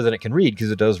faster than it can read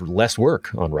because it does less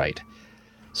work on write.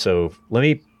 So let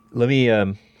me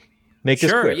make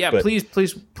this quick. Yeah,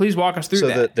 please walk us through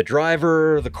that. So the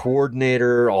driver, the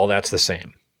coordinator, all that's the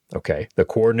same. Okay, the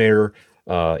coordinator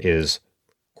is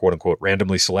quote unquote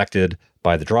randomly selected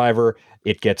by the driver.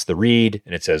 It gets the read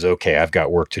and it says, okay, I've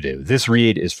got work to do. This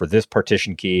read is for this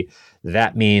partition key.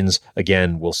 That means,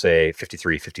 again, we'll say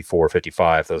 53, 54,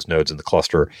 55, those nodes in the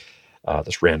cluster,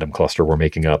 this random cluster we're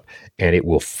making up, and it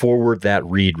will forward that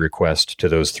read request to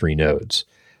those 3 nodes.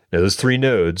 Now, those 3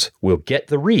 nodes will get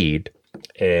the read,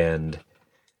 and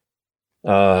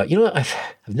I've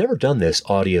never done this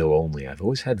audio only. I've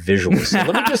always had visuals. So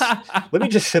let me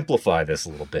just simplify this a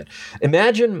little bit.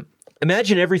 Imagine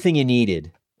everything you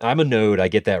needed. I'm a node. I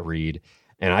get that read.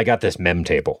 and I got this mem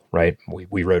table, right?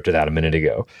 We wrote to that a minute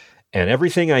ago. And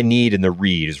everything I need in the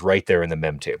read is right there in the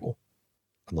mem table.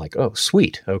 I'm like, oh,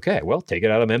 sweet. Okay, well, take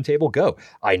it out of mem table, go.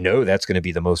 I know that's going to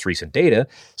be the most recent data.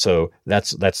 So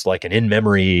that's like an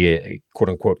in-memory, quote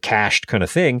unquote, cached kind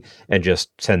of thing, and just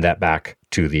send that back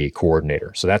to the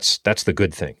coordinator. So that's the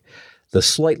good thing. The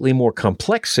slightly more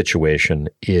complex situation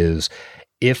is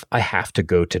if I have to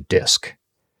go to disk.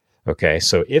 Okay,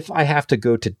 so if I have to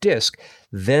go to disk,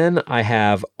 then I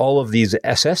have all of these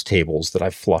SS tables that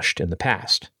I've flushed in the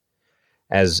past.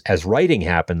 As writing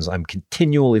happens, I'm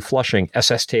continually flushing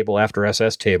SS table after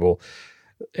SS table,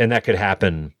 and that could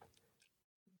happen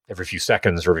every few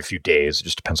seconds or every few days. It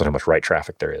just depends on how much write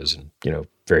traffic there is and,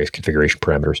 various configuration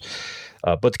parameters.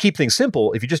 But to keep things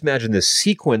simple, if you just imagine this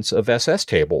sequence of SS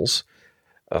tables,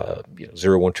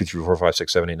 0, 1, 2, 3, 4, 5,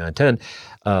 6, 7, 8, 9, 10.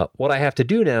 What I have to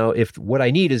do now, if what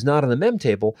I need is not in the mem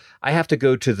table, I have to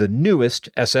go to the newest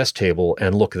SS table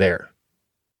and look there.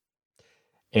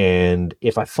 And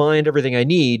if I find everything I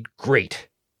need, great.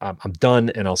 I'm done,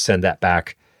 and I'll send that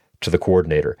back to the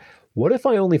coordinator. What if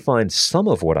I only find some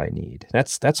of what I need?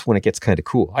 That's when it gets kind of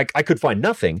cool. I could find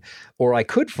nothing, or I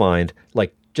could find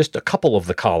like just a couple of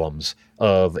the columns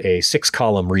of a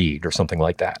 6-column read or something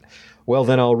like that. Well,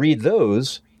 then I'll read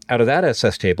those out of that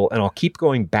SS table, and I'll keep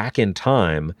going back in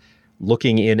time,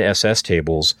 looking in SS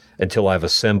tables until I've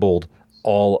assembled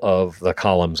all of the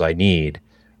columns I need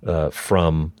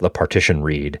from the partition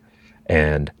read,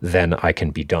 and then I can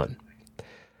be done.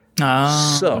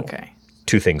 Okay.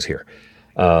 Two things here,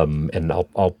 and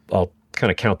I'll kind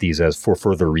of count these as for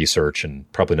further research,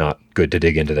 and probably not good to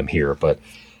dig into them here. But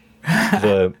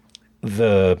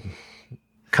the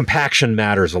compaction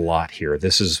matters a lot here.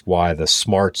 This is why the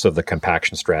smarts of the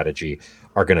compaction strategy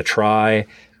are going to try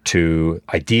to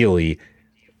ideally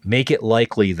make it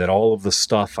likely that all of the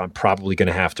stuff I'm probably going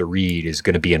to have to read is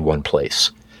going to be in one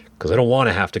place. Because I don't want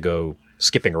to have to go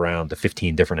skipping around to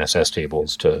 15 different SS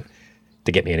tables to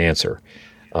get me an answer.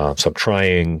 So I'm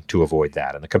trying to avoid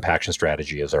that. And the compaction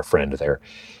strategy is our friend there.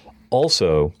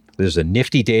 Also, there's a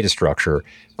nifty data structure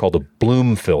called a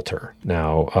Bloom filter.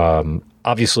 Now,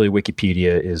 obviously,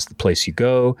 Wikipedia is the place you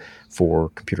go for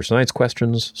computer science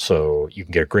questions. So you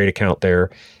can get a great account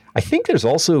there. I think there's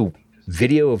also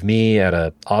video of me at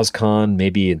a OSCON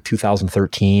maybe in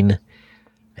 2013.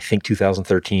 I think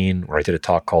 2013, where I did a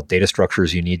talk called "Data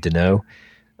Structures You Need to Know,"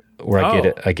 where I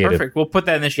get perfect. We'll put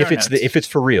that in the show notes. If it's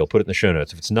for real, put it in the show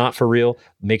notes. If it's not for real,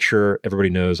 make sure everybody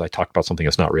knows I talked about something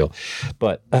that's not real.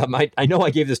 But I know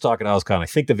I gave this talk at OSCON. I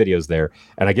think the video's there,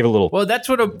 and I give a little. Well, that's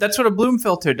what a Bloom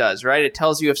filter does, right? It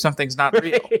tells you if something's not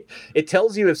real. It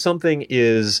tells you if something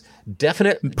is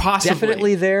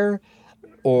definitely there,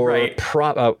 or right.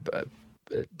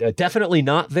 Definitely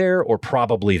not there, or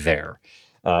probably there.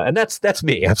 And that's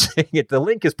me. I'm saying it. The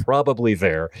link is probably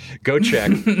there. Go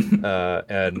check.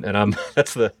 And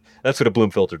that's what a Bloom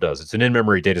filter does. It's an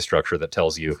in-memory data structure that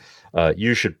tells you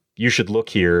you should look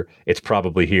here. It's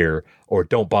probably here, or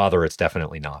don't bother. It's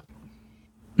definitely not.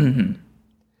 Mm-hmm.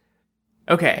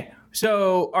 Okay.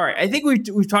 So, all right. I think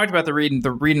we've talked about the read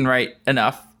and write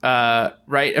enough.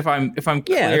 Right? If I'm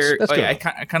clear, that's I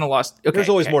kind of lost. Okay, there's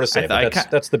always more to say, but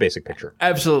that's the basic picture.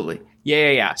 Absolutely.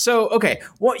 Yeah. So, okay.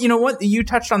 Well, you know what? You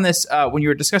touched on this when you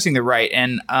were discussing the write,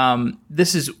 and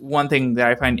this is one thing that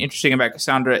I find interesting about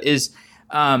Cassandra is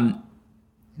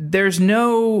there's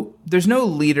no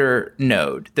leader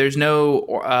node. There's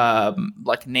no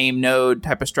like name node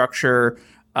type of structure.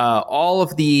 All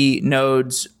of the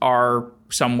nodes are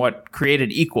somewhat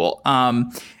created equal.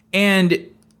 And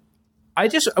I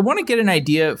want to get an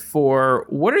idea for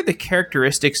what are the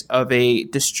characteristics of a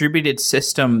distributed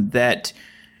system that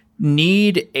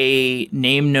need a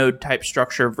name node type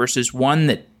structure versus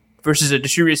a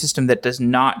distributed system that does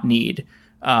not need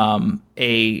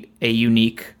a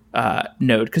unique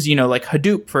node. Because, like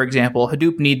Hadoop, for example,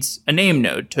 Hadoop needs a name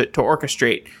node to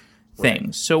orchestrate things.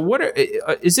 Right.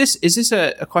 So is this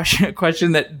a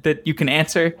question that you can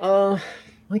answer?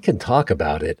 I can talk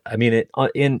about it. I mean,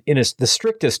 in the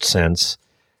strictest sense,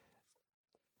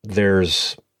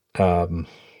 there's. I'm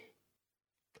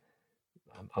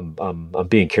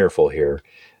being careful here.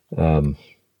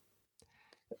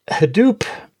 Hadoop.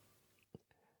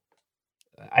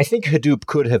 I think Hadoop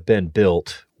could have been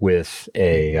built with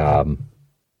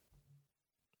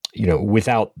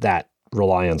without that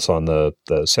reliance on the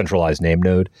centralized name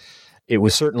node. It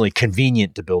was certainly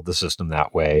convenient to build the system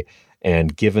that way,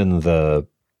 and given the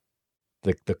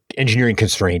engineering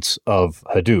constraints of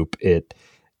Hadoop,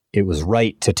 it was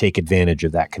right to take advantage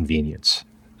of that convenience.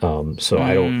 I'm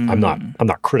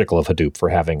not critical of Hadoop for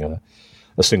having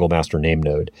a single master name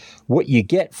node. What you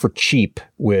get for cheap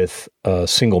with a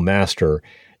single master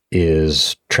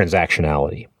is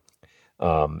transactionality.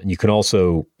 And you can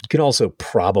also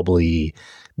probably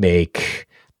make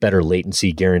better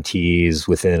latency guarantees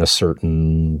within a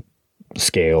certain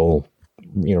scale,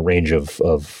 range of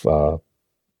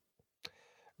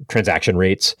transaction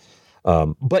rates.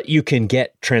 But you can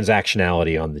get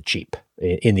transactionality on the cheap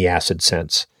in the ACID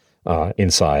sense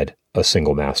inside a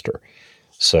single master.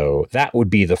 So that would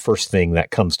be the first thing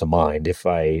that comes to mind. If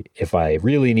I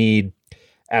really need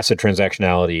ACID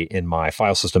transactionality in my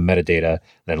file system metadata,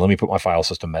 then let me put my file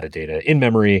system metadata in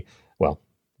memory. Well,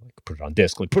 I could put it on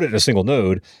disk, put it in a single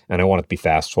node, and I want it to be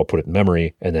fast, so I'll put it in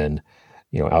memory, and then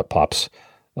out pops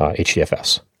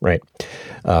HDFS, right?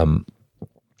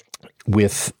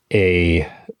 With a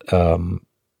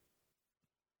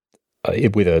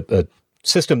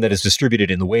system that is distributed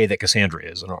in the way that Cassandra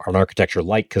is, an architecture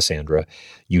like Cassandra,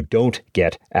 you don't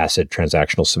get ACID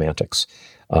transactional semantics.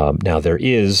 Now, there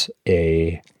is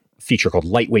a feature called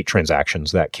lightweight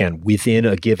transactions that can, within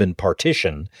a given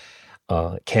partition,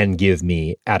 can give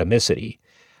me atomicity.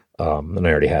 And I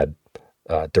already had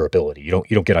durability. You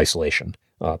don't get isolation,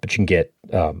 but you can get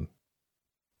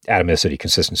atomicity,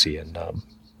 consistency,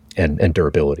 and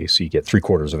durability. So you get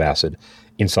 3/4 of ACID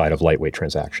inside of lightweight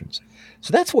transactions.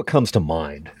 So that's what comes to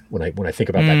mind when I think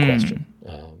about that question.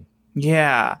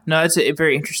 Yeah, no, it's a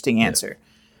very interesting answer.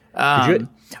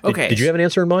 Okay, did you have an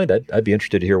answer in mind? I'd be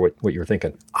interested to hear what you were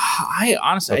thinking. I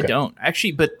honestly I don't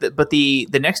actually, but the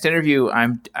next interview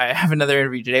I have another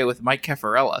interview today with Mike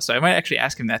Caffarella, so I might actually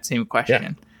ask him that same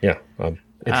question. Yeah, I'm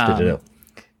interested to know.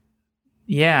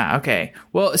 Yeah. Okay.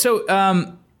 Well, so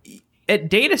at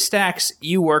DataStax,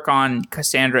 you work on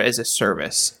Cassandra as a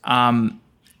service.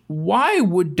 Why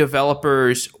would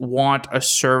developers want a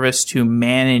service to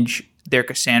manage their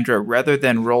Cassandra rather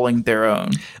than rolling their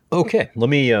own? Okay, let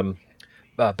me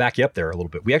back you up there a little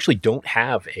bit. We actually don't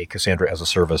have a Cassandra as a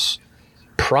service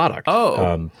product.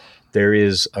 There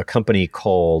is a company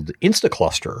called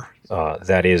InstaCluster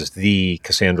that is the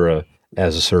Cassandra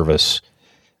as a service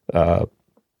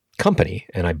company,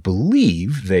 and I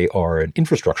believe they are an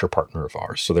infrastructure partner of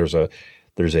ours. So there's a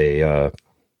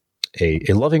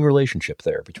loving relationship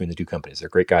there between the two companies. They're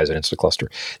great guys at InstaCluster.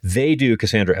 They do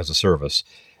Cassandra as a service,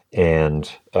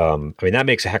 and that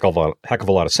makes a heck of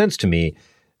a lot of sense to me,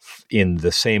 in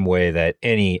the same way that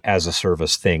any as a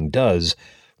service thing does,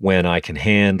 when I can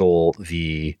handle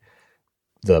the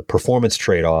performance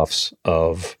trade-offs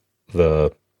of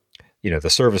the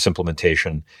service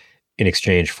implementation in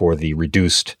exchange for the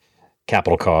reduced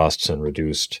capital costs and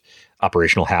reduced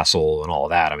operational hassle and all of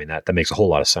that. That makes a whole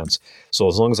lot of sense. So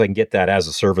as long as I can get that as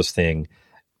a service thing,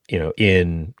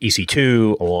 in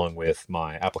EC2 along with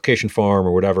my application farm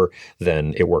or whatever,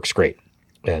 then it works great.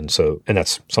 And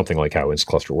that's something like how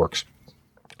InstaCluster works.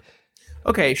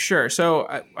 Okay, sure. So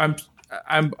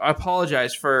I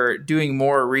apologize for doing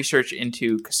more research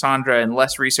into Cassandra and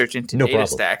less research into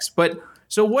DataStax. But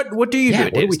so what do you do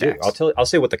at DataStax? I'll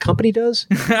say what the company does,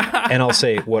 and I'll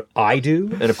say what I do.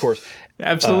 And of course,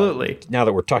 absolutely. Now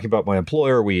that we're talking about my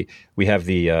employer, we have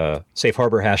the safe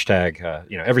harbor hashtag.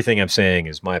 Everything I'm saying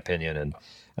is my opinion, and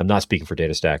I'm not speaking for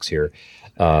DataStax here.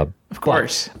 Of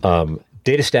course.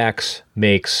 DataStax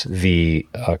makes the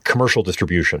commercial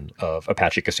distribution of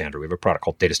Apache Cassandra. We have a product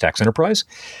called DataStax Enterprise,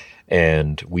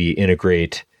 and we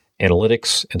integrate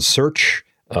analytics and search.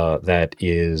 That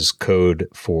is code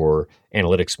for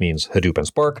analytics means Hadoop and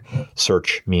Spark.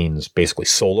 Search means basically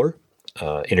Solr,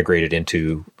 integrated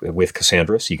with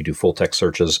Cassandra. So you can do full text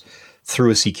searches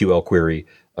through a CQL query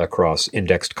across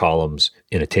indexed columns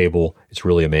in a table. It's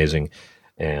really amazing.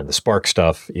 And the Spark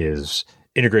stuff is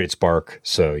integrated Spark.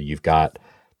 So you've got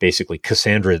basically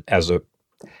Cassandra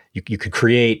you could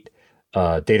create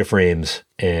data frames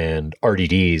and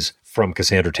RDDs from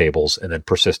Cassandra tables and then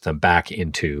persist them back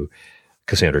into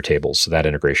Cassandra tables. So that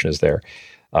integration is there.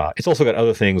 It's also got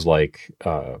other things like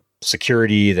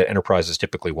security that enterprises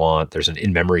typically want. There's an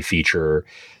in-memory feature.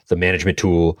 The management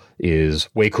tool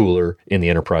is way cooler in the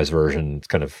enterprise version. It's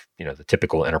kind of, the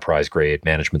typical enterprise grade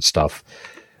management stuff.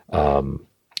 The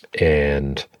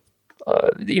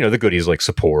goodies like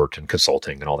support and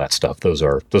consulting and all that stuff. Those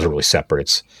are really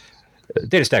separate.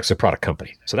 DataStax is a product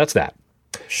company. So that's that.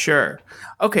 Sure.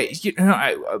 Okay.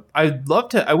 I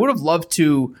would have loved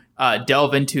to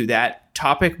delve into that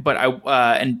topic, but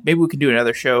and maybe we can do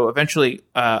another show eventually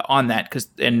on that,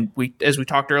 as we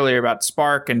talked earlier about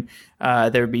Spark, and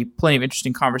there would be plenty of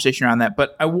interesting conversation around that.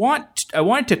 But I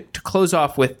wanted to close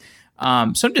off with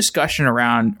some discussion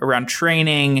around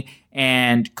training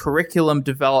and curriculum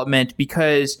development,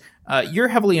 because you're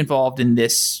heavily involved in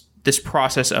this this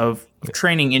process of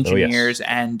training engineers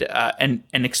and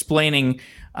explaining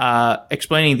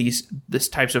this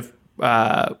types of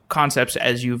concepts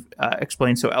as you've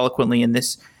explained so eloquently in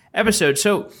this episode.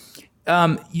 So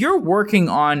you're working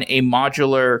on a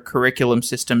modular curriculum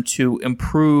system to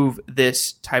improve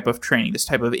this type of training, this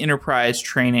type of enterprise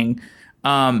training.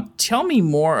 Tell me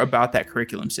more about that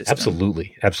curriculum system.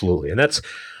 Absolutely. And that's,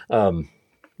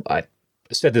 I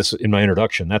said this in my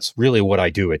introduction, that's really what I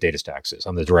do at DataStax is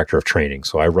I'm the director of training.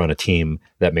 So I run a team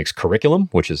that makes curriculum,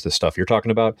 which is the stuff you're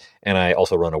talking about. And I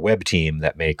also run a web team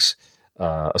that makes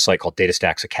a site called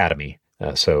DataStax Academy.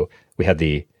 So we had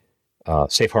the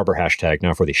safe harbor hashtag,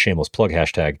 now for the shameless plug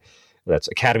hashtag. That's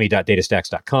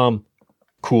academy.datastax.com.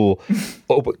 Cool.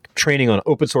 Training on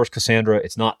open source Cassandra.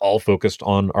 It's not all focused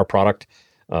on our product.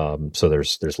 So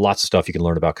there's lots of stuff you can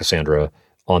learn about Cassandra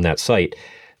on that site.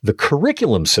 The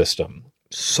curriculum system,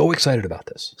 so excited about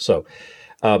this. So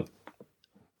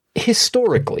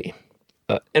historically,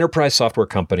 enterprise software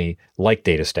company like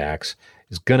DataStax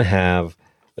is going to have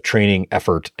a training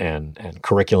effort and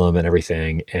curriculum and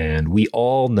everything. And we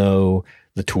all know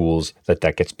the tools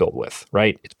that gets built with,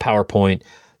 right? It's PowerPoint.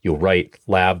 You'll write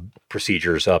lab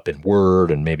procedures up in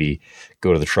Word and maybe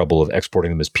go to the trouble of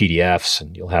exporting them as PDFs,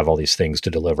 and you'll have all these things to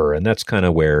deliver. And that's kind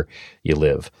of where you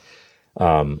live.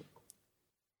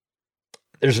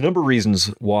 There's a number of reasons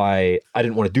why I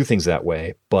didn't want to do things that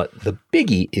way, but the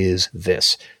biggie is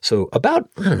this. So it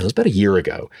was about a year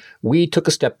ago, we took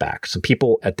a step back. Some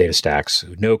people at DataStax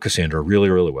who know Cassandra really,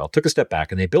 really well took a step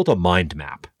back and they built a mind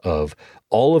map of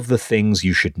all of the things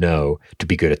you should know to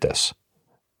be good at this.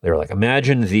 They were like,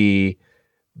 imagine the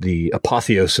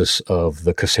apotheosis of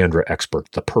the Cassandra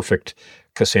expert, the perfect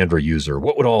Cassandra user.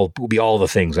 What would be all the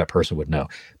things that person would know?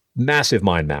 Massive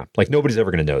mind map. Like nobody's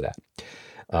ever going to know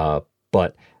that.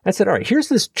 But I said, all right, here's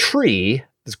this tree,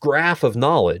 this graph of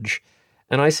knowledge.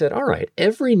 And I said, all right,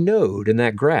 every node in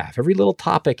that graph, every little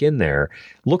topic in there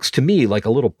looks to me like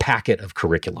a little packet of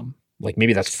curriculum. Like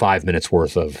maybe that's 5 minutes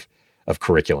worth of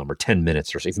curriculum or 10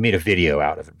 minutes or so. If you made a video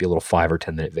out of it, it'd be a little 5 or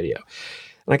 10 minute video.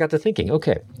 And I got to thinking,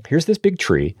 okay, here's this big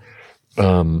tree.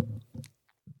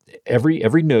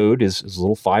 Every node is a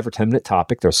little 5 or 10 minute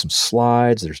topic. There's some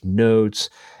slides, there's notes.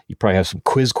 You probably have some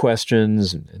quiz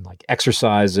questions and like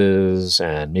exercises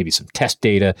and maybe some test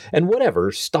data and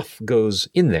whatever stuff goes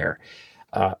in there.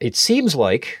 It seems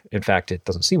like, in fact, it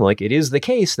doesn't seem like, it is the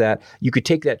case that you could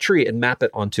take that tree and map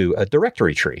it onto a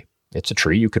directory tree. It's a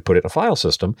tree, you could put it in a file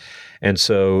system. And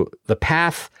so the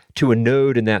path to a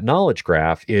node in that knowledge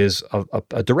graph is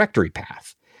a directory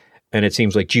path. And it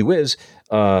seems like, gee whiz,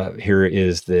 here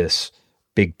is this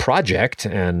big project,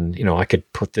 and I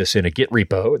could put this in a Git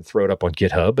repo and throw it up on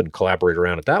GitHub and collaborate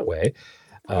around it that way.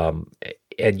 And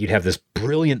you'd have this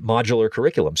brilliant modular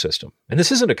curriculum system. And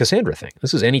this isn't a Cassandra thing.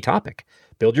 This is any topic.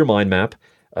 Build your mind map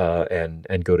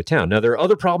and go to town. Now, there are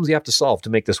other problems you have to solve to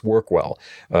make this work well.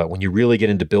 When you really get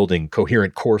into building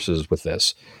coherent courses with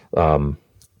this,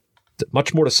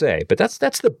 much more to say. But that's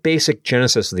the basic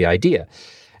genesis of the idea.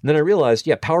 And then I realized,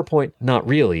 PowerPoint, not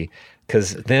really.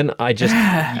 Because then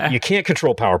you can't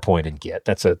control PowerPoint in Git.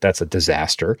 That's a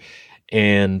disaster.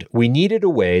 And we needed a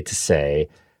way to say,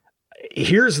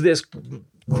 here's this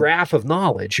graph of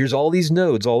knowledge. Here's all these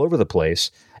nodes all over the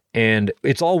place. And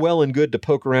it's all well and good to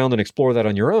poke around and explore that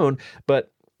on your own.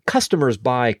 But customers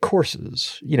buy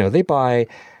courses. They buy,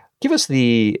 give us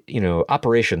the,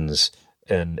 operations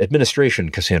and administration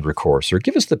Cassandra course, or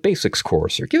give us the basics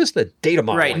course, or give us the data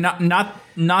modeling. Right,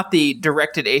 not the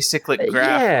directed acyclic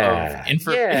graph of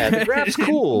information. Yeah, the graph's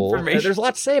cool. There's a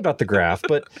lot to say about the graph,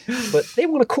 but they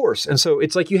want a course. And so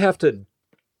it's like you have to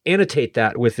annotate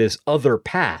that with this other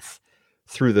path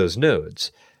through those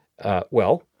nodes.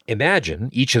 Well, imagine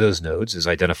each of those nodes is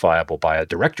identifiable by a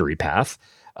directory path.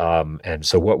 And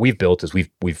so what we've built is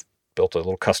we've built a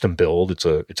little custom build. It's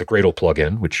a Gradle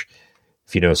plugin, which,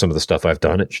 if you know some of the stuff I've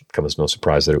done, it should come as no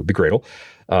surprise that it would be Gradle.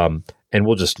 And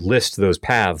we'll just list those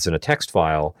paths in a text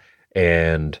file,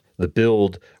 and the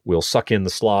build will suck in the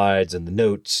slides and the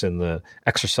notes and the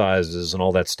exercises and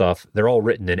all that stuff. They're all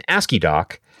written in ASCII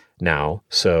doc now,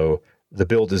 so the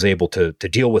build is able to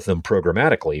deal with them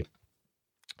programmatically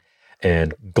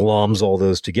and gloms all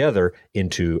those together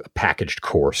into a packaged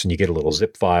course. And you get a little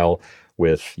zip file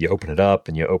you open it up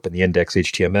and you open the index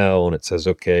HTML, and it says,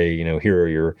 okay,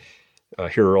 here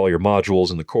are all your modules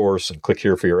in the course, and click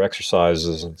here for your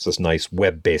exercises. And it's this nice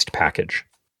web-based package.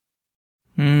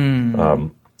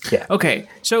 Okay.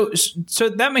 So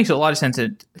that makes a lot of sense.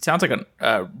 It sounds like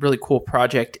a really cool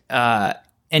project.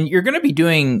 And you're going to be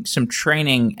doing some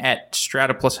training at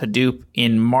Strata plus Hadoop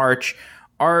in March.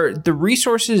 Are the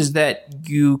resources that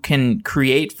you can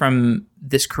create from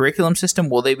this curriculum system,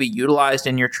 will they be utilized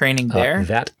in your training there?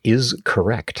 That is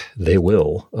correct. They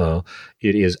will.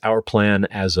 It is our plan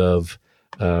as of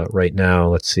right now.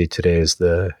 Let's see, today is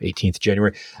the 18th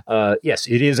January. Yes,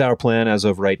 it is our plan as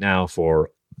of right now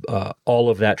for all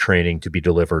of that training to be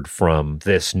delivered from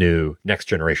this new next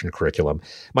generation curriculum.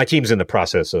 My team's in the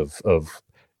process of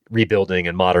rebuilding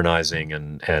and modernizing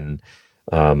and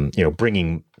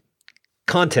bringing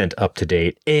content up to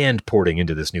date and porting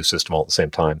into this new system all at the same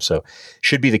time. So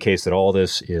should be the case that all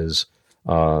this is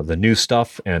the new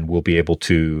stuff, and we'll be able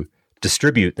to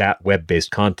distribute that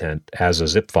web-based content as a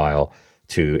zip file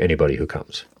to anybody who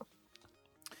comes.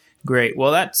 Great.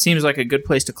 Well, that seems like a good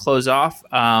place to close off.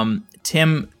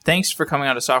 Tim, thanks for coming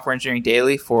on to Software Engineering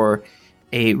Daily for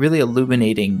a really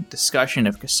illuminating discussion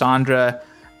of Cassandra.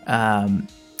 I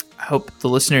hope the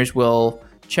listeners will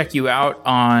check you out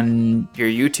on your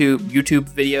YouTube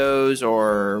videos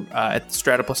or at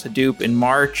Strataplus Hadoop in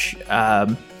March.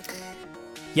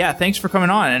 Thanks for coming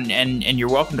on, and you're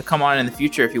welcome to come on in the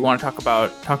future if you want to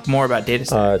talk more about data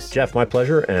science. Jeff, my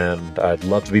pleasure, and I'd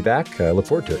love to be back. I look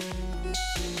forward to it.